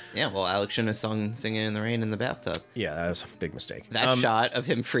yeah, well, Alex shouldn't have Singing in the Rain in the bathtub. Yeah, that was a big mistake. That shot of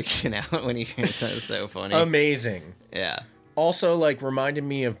him freaking out when he hears that is so funny. Amazing. Yeah. Also, like, reminded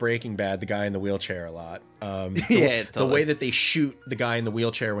me of Breaking Bad, the guy in the wheelchair a lot. Totally. The way that they shoot the guy in the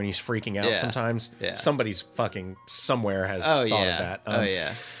wheelchair when he's freaking out sometimes. Yeah. Somebody's fucking somewhere has thought of that.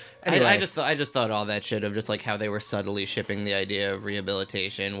 Anyway. I just thought all that shit of just like how they were subtly shipping the idea of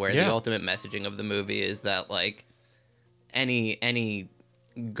rehabilitation, where the ultimate messaging of the movie is that like any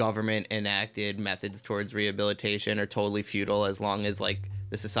government enacted methods towards rehabilitation are totally futile as long as like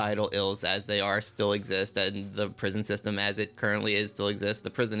the societal ills as they are still exist, and the prison system as it currently is still exists. The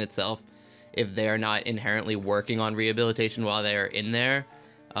prison itself, if they're not inherently working on rehabilitation while they are in there,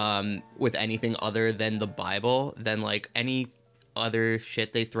 with anything other than the Bible, then like any other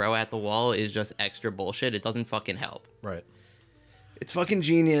shit they throw at the wall is just extra bullshit. It doesn't fucking help. Right. It's fucking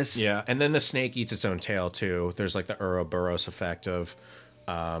genius. Yeah, and then the snake eats its own tail too. There's like the Ouroboros effect of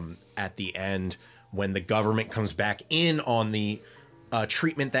at the end when the government comes back in on the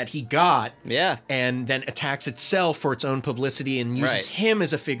treatment that he got, and then attacks itself for its own publicity and uses him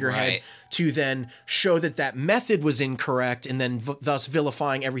as a figurehead to then show that method was incorrect, and then thus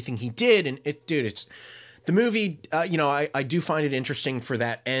vilifying everything he did. And it's the movie. I do find it interesting for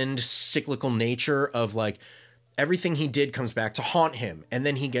that end cyclical nature of like everything he did comes back to haunt him, and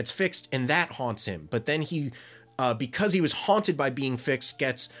then he gets fixed, and that haunts him. But then he, because he was haunted by being fixed,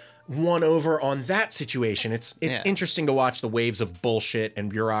 gets won over on that situation. It's interesting to watch the waves of bullshit and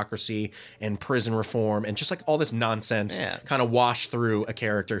bureaucracy and prison reform and just like all this nonsense kind of wash through a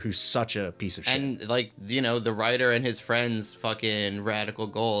character who's such a piece of shit. And like, you know, the writer and his friends' fucking radical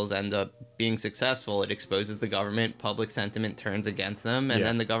goals end up being successful. It exposes the government, public sentiment turns against them, and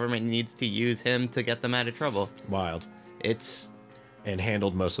then the government needs to use him to get them out of trouble. Wild. And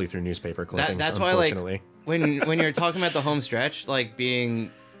handled mostly through newspaper clippings, that's unfortunately. Why, like, when you're talking about the home stretch, like,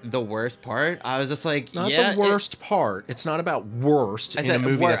 being the worst part, I was just like, not the worst part. It's not about worst in a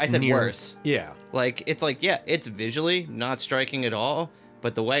movie that's near... worse. Yeah. Like, it's like, it's visually not striking at all,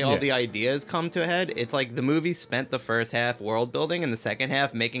 but the way all the ideas come to a head, it's like the movie spent the first half world building and the second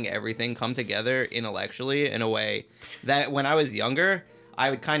half making everything come together intellectually in a way that when I was younger, I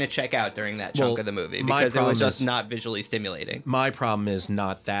would kind of check out during that chunk of the movie because it was just not visually stimulating. My problem is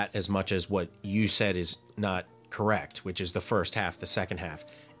not that as much as what you said is not correct, which is the first half, the second half.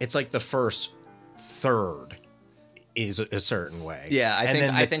 It's like the first third is a certain way. Yeah,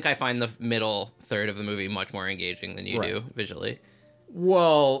 I think I find the middle third of the movie much more engaging than you do visually.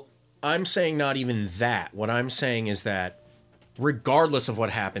 Well, I'm saying not even that. What I'm saying is that regardless of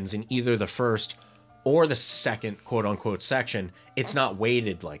what happens in either the first or the second quote-unquote section, it's not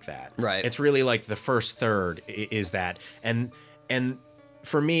weighted like that. Right. It's really like the first third is that. And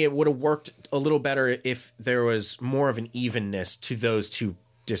for me, it would have worked a little better if there was more of an evenness to those two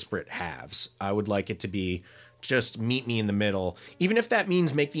disparate halves. I would like it to be just meet me in the middle, even if that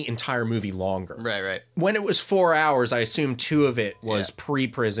means make the entire movie longer. Right. When it was 4 hours, I assumed 2 of it was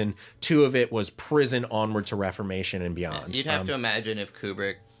pre-prison, 2 of it was prison onward to Reformation and beyond. You'd have to imagine if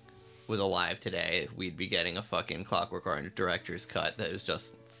Kubrick was alive today, we'd be getting a fucking Clockwork Orange director's cut that was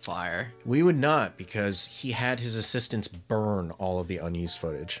just fire. We would not, because he had his assistants burn all of the unused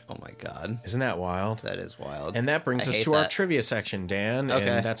footage. Oh my god. Isn't that wild? That is wild. And that brings us to our trivia section, Dan. Okay.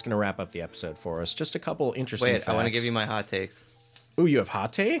 And that's going to wrap up the episode for us. Just a couple interesting facts. I want to give you my hot takes. Ooh, you have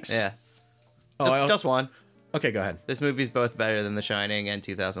hot takes? Yeah. Just one. Okay, go ahead. This movie's both better than The Shining and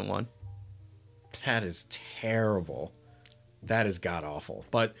 2001. That is terrible. That is god-awful.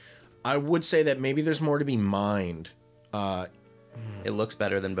 But I would say that maybe there's more to be mined. It looks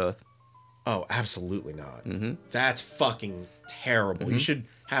better than both. Oh, absolutely not. Mm-hmm. That's fucking terrible. Mm-hmm. You should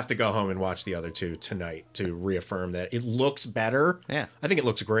have to go home and watch the other two tonight to reaffirm that it looks better. Yeah. I think it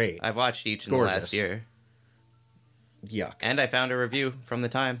looks great. I've watched each in the last year. Yuck. And I found a review from the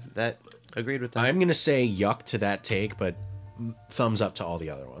time that agreed with that. I'm going to say yuck to that take, but thumbs up to all the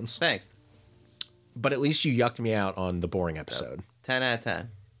other ones. Thanks. But at least you yucked me out on the boring episode. So, 10 out of 10.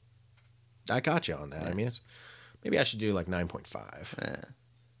 I got you on that. Yeah. I mean, maybe I should do like 9.5. Yeah.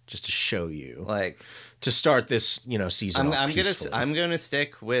 Just to show you. Like, to start this, season off peacefully. I'm going to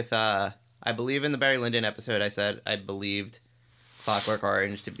stick with, I believe in the Barry Lyndon episode, I said I believed Clockwork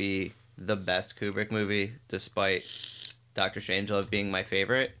Orange to be the best Kubrick movie, despite Dr. Strangelove being my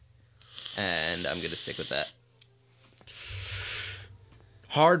favorite. And I'm going to stick with that.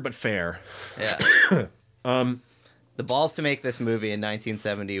 Hard but fair. Yeah. The balls to make this movie in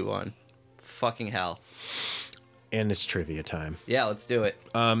 1971. Fucking hell. And it's trivia time. Yeah, let's do it.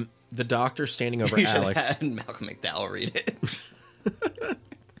 The doctor standing over you Alex. Should have had Malcolm McDowell read it.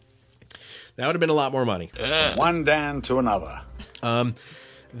 That would have been a lot more money. One Dan to another.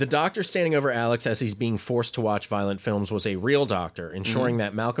 The doctor standing over Alex as he's being forced to watch violent films was a real doctor, ensuring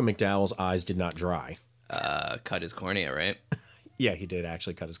that Malcolm McDowell's eyes did not dry. Cut his cornea, right? Yeah, he did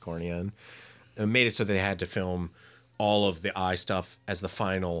actually cut his cornea and made it so they had to film all of the eye stuff as the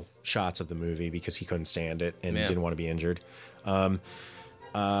final shots of the movie because he couldn't stand it and didn't want to be injured.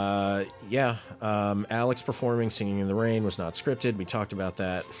 Alex performing Singing in the Rain was not scripted. We talked about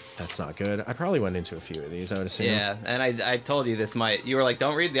that. That's not good. I probably went into a few of these, I would assume. Yeah, and I told you this might... You were like,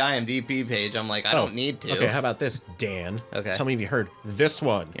 don't read the IMDb page. I'm like, I don't need to. Okay, how about this, Dan? Okay. Tell me if you heard this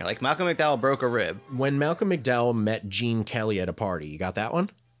one. You're like, Malcolm McDowell broke a rib. When Malcolm McDowell met Gene Kelly at a party. You got that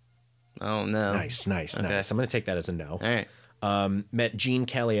one? Oh, no. Nice. I'm going to take that as a no. All right. Met Gene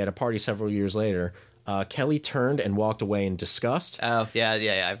Kelly at a party several years later. Kelly turned and walked away in disgust. Oh,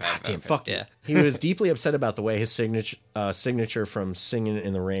 yeah. Fuck yeah. He was deeply upset about the way his signature from Singing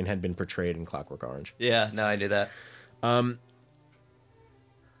in the Rain had been portrayed in Clockwork Orange. Yeah, no, I knew that. Malcolm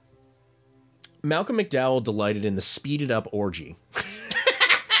McDowell delighted in the speeded up orgy.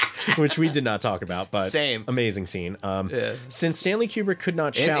 Which we did not talk about, but amazing scene. Since Stanley Kubrick could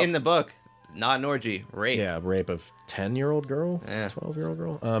not shout... In the book, not an orgy, rape. Yeah, rape of 10-year-old girl, 12-year-old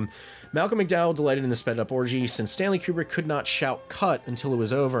girl. Malcolm McDowell delighted in the sped up orgy since Stanley Kubrick could not shout cut until it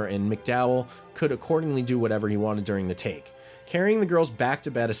was over, and McDowell could accordingly do whatever he wanted during the take. Carrying the girls back to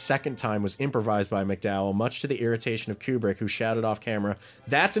bed a second time was improvised by McDowell, much to the irritation of Kubrick, who shouted off camera,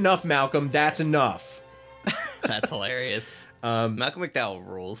 "That's enough, Malcolm, that's enough." That's hilarious. Malcolm McDowell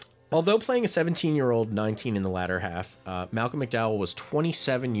rules. Although playing a 17-year-old, 19 in the latter half, Malcolm McDowell was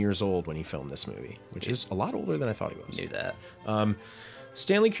 27 years old when he filmed this movie, which is a lot older than I thought he was. Knew that.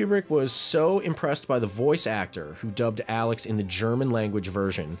 Stanley Kubrick was so impressed by the voice actor who dubbed Alex in the German language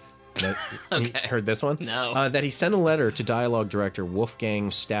version. Okay. Heard this one? No. That he sent a letter to dialogue director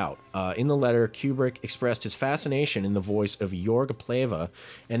Wolfgang Stout. In the letter, Kubrick expressed his fascination in the voice of Jorg Pleva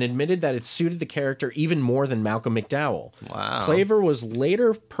and admitted that it suited the character even more than Malcolm McDowell. Wow. Pleva was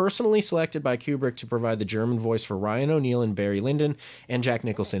later personally selected by Kubrick to provide the German voice for Ryan O'Neal and Barry Lyndon and Jack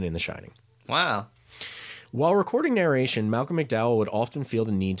Nicholson in The Shining. Wow. While recording narration, Malcolm McDowell would often feel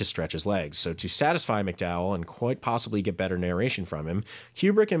the need to stretch his legs. So to satisfy McDowell and quite possibly get better narration from him,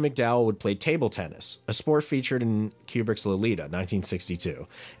 Kubrick and McDowell would play table tennis, a sport featured in Kubrick's Lolita, 1962.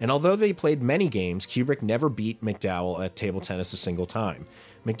 And although they played many games, Kubrick never beat McDowell at table tennis a single time.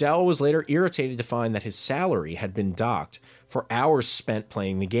 McDowell was later irritated to find that his salary had been docked for hours spent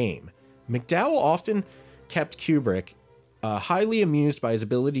playing the game. McDowell often kept Kubrick highly amused by his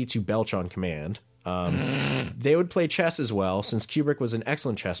ability to belch on command. They would play chess as well. Since Kubrick was an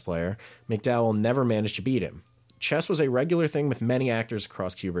excellent chess player, McDowell never managed to beat him. Chess was a regular thing with many actors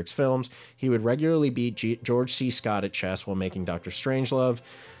across Kubrick's films. He would regularly beat George C. Scott at chess while making Dr. Strangelove,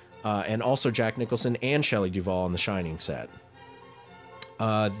 and also Jack Nicholson and Shelley Duvall on The Shining set.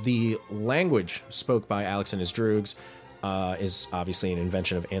 The language spoke by Alex and his droogs is obviously an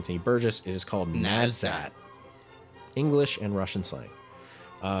invention of Anthony Burgess. It is called Nadsat. English and Russian slang.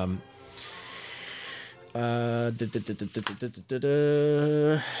 Got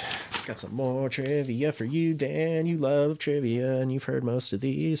some more trivia for you, Dan. You love trivia, and you've heard most of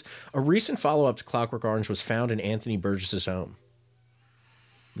these. A recent follow-up to Clockwork Orange was found in Anthony Burgess's home.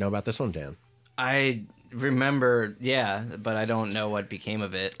 Know about this one, Dan? I remember, yeah, but I don't know what became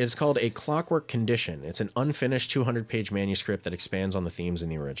of it. It's called A Clockwork Condition. It's an unfinished 200-page manuscript that expands on the themes in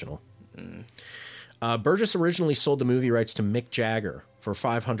the original. Burgess originally sold the movie rights to Mick Jagger for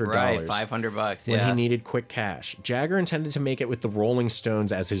 $500. Right, $500, yeah. When he needed quick cash. Jagger intended to make it with the Rolling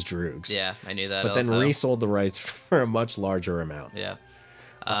Stones as his droogs. Yeah, I knew that. But then resold the rights for a much larger amount. Yeah.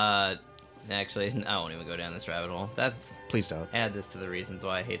 Actually, I won't even go down this rabbit hole. Please don't. Add this to the reasons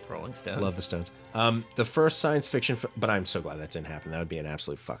why I hate the Rolling Stones. Love the Stones. The first science fiction, but I'm so glad that didn't happen. That would be an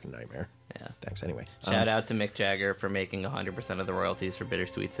absolute fucking nightmare. Yeah. Thanks anyway. Shout out to Mick Jagger for making 100% of the royalties for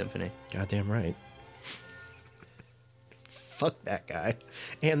Bittersweet Symphony. Goddamn right. Fuck that guy.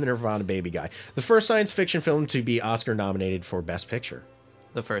 And the Nirvana Baby guy. The first science fiction film to be Oscar nominated for Best Picture.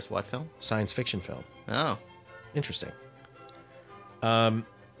 The first what film? Science fiction film. Oh. Interesting. In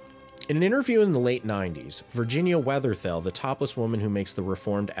an interview in the late 90s, Virginia Weatherthell, the topless woman who makes the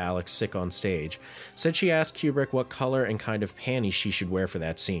reformed Alex sick on stage, said she asked Kubrick what color and kind of panties she should wear for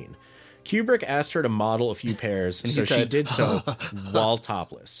that scene. Kubrick asked her to model a few pairs, so she did so while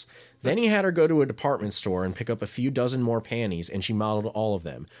topless. Then he had her go to a department store and pick up a few dozen more panties, and she modeled all of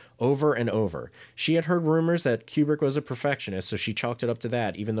them, over and over. She had heard rumors that Kubrick was a perfectionist, so she chalked it up to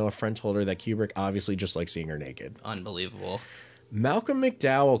that, even though a friend told her that Kubrick obviously just liked seeing her naked. Unbelievable. Malcolm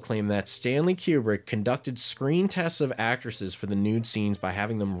McDowell claimed that Stanley Kubrick conducted screen tests of actresses for the nude scenes by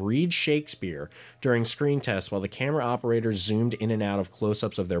having them read Shakespeare during screen tests while the camera operators zoomed in and out of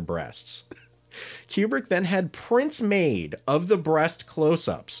close-ups of their breasts. Kubrick then had prints made of the breast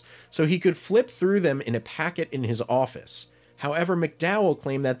close-ups so he could flip through them in a packet in his office. However, McDowell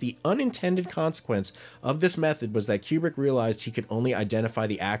claimed that the unintended consequence of this method was that Kubrick realized he could only identify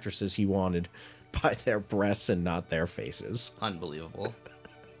the actresses he wanted by their breasts and not their faces. Unbelievable.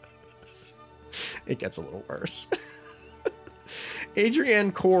 It gets a little worse.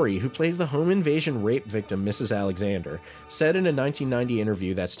 Adrienne Corey, who plays the home invasion rape victim Mrs. Alexander, said in a 1990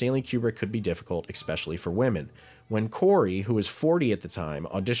 interview that Stanley Kubrick could be difficult, especially for women. When Corey, who was 40 at the time,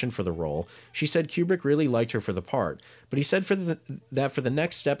 auditioned for the role, she said Kubrick really liked her for the part, but he said that for the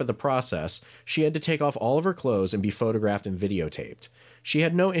next step of the process, she had to take off all of her clothes and be photographed and videotaped. She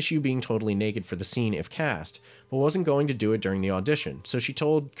had no issue being totally naked for the scene if cast, but wasn't going to do it during the audition, so she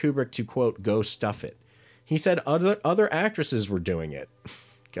told Kubrick to, quote, go stuff it. He said other actresses were doing it.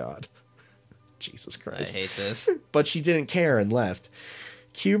 God. Jesus Christ. I hate this. But she didn't care and left.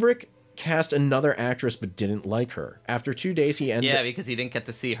 Kubrick cast another actress but didn't like her. After 2 days, he ended... Yeah, because he didn't get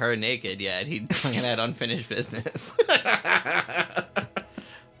to see her naked yet. He had unfinished business.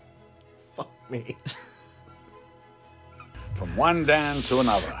 Fuck me. From one Dan to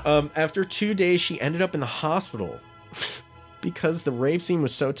another. After 2 days, she ended up in the hospital because the rape scene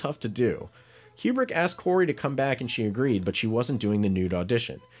was so tough to do. Kubrick asked Corey to come back and she agreed, but she wasn't doing the nude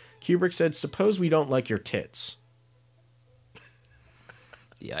audition. Kubrick said, suppose we don't like your tits.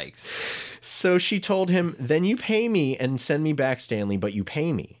 Yikes. So she told him, then you pay me and send me back, Stanley, but you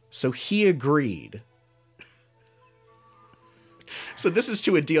pay me. So he agreed. So this is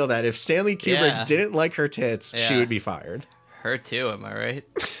to a deal that if Stanley Kubrick didn't like her tits, she would be fired. Her too, am I right?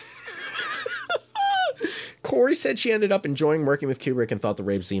 Corey said she ended up enjoying working with Kubrick and thought the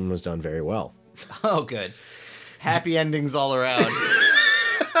rape scene was done very well. Oh, good. Happy endings all around.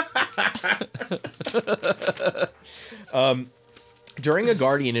 During a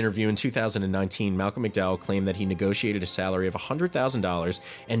Guardian interview in 2019, Malcolm McDowell claimed that he negotiated a salary of $100,000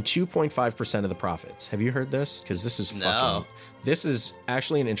 and 2.5% of the profits. Have you heard this? Because this is fucking... This is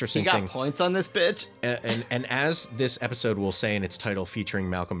actually an interesting thing. He got points on this bitch? And as this episode will say in its title featuring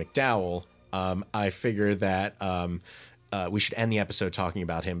Malcolm McDowell, I figure that we should end the episode talking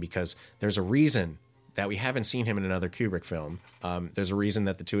about him because there's a reason that we haven't seen him in another Kubrick film. There's a reason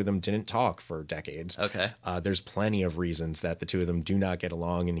that the two of them didn't talk for decades. Okay. There's plenty of reasons that the two of them do not get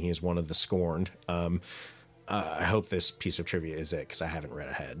along, and he is one of the scorned. I hope this piece of trivia is it, because I haven't read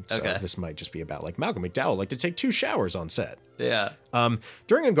ahead. So this might just be about, like, Malcolm McDowell liked to take 2 showers on set. Yeah.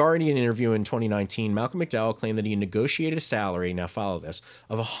 During a Guardian interview in 2019, Malcolm McDowell claimed that he negotiated a salary, now follow this,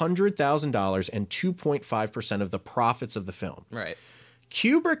 of $100,000 and 2.5% of the profits of the film. Right.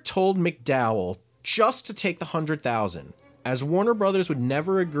 Kubrick told McDowell just to take the $100,000, as Warner Brothers would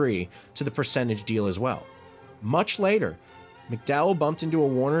never agree to the percentage deal as well. Much later, McDowell bumped into a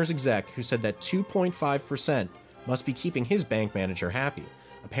Warner's exec who said that 2.5% must be keeping his bank manager happy.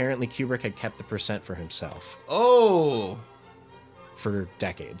 Apparently, Kubrick had kept the percent for himself. Oh! For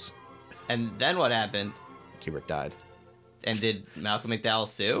decades. And then what happened? Kubrick died. And did Malcolm McDowell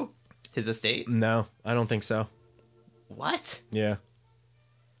sue his estate? No, I don't think so. What? Yeah.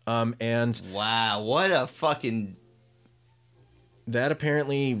 And... Wow, what a fucking... That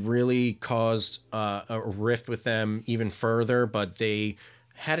apparently really caused a rift with them even further, but they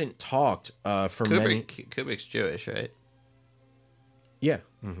hadn't talked for many... Kubrick's Jewish, right? Yeah.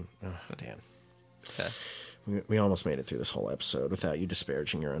 Mm-hmm. Oh, damn. Okay. We almost made it through this whole episode without you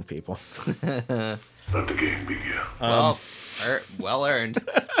disparaging your own people. Let the game begin. Well earned.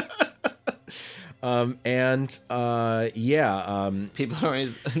 People are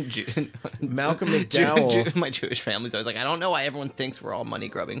always Malcolm McDowell. My Jewish family's always like, I don't know why everyone thinks we're all money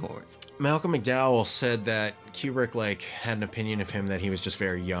grubbing whores. Malcolm McDowell said that Kubrick had an opinion of him that he was just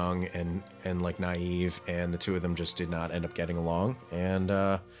very young and naive, and the two of them just did not end up getting along. And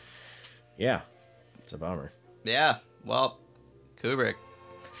it's a bummer. Yeah, well, Kubrick,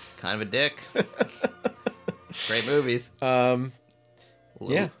 kind of a dick. Great movies. Shout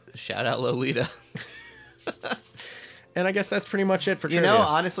out Lolita. And I guess that's pretty much it for trivia.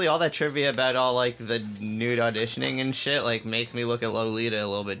 Honestly, all that trivia about all the nude auditioning and shit makes me look at Lolita a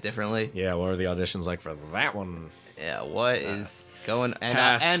little bit differently. Yeah, what are the auditions like for that one? Yeah, what is going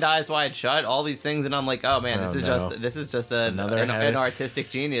and Eyes Wide Shut, all these things, and I'm like, oh man, this is just an artistic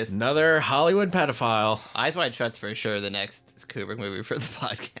genius. Another Hollywood pedophile. Eyes Wide Shut's for sure the next Kubrick movie for the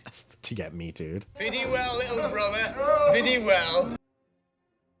podcast. To get me, dude. Pretty well, little brother. Pretty well.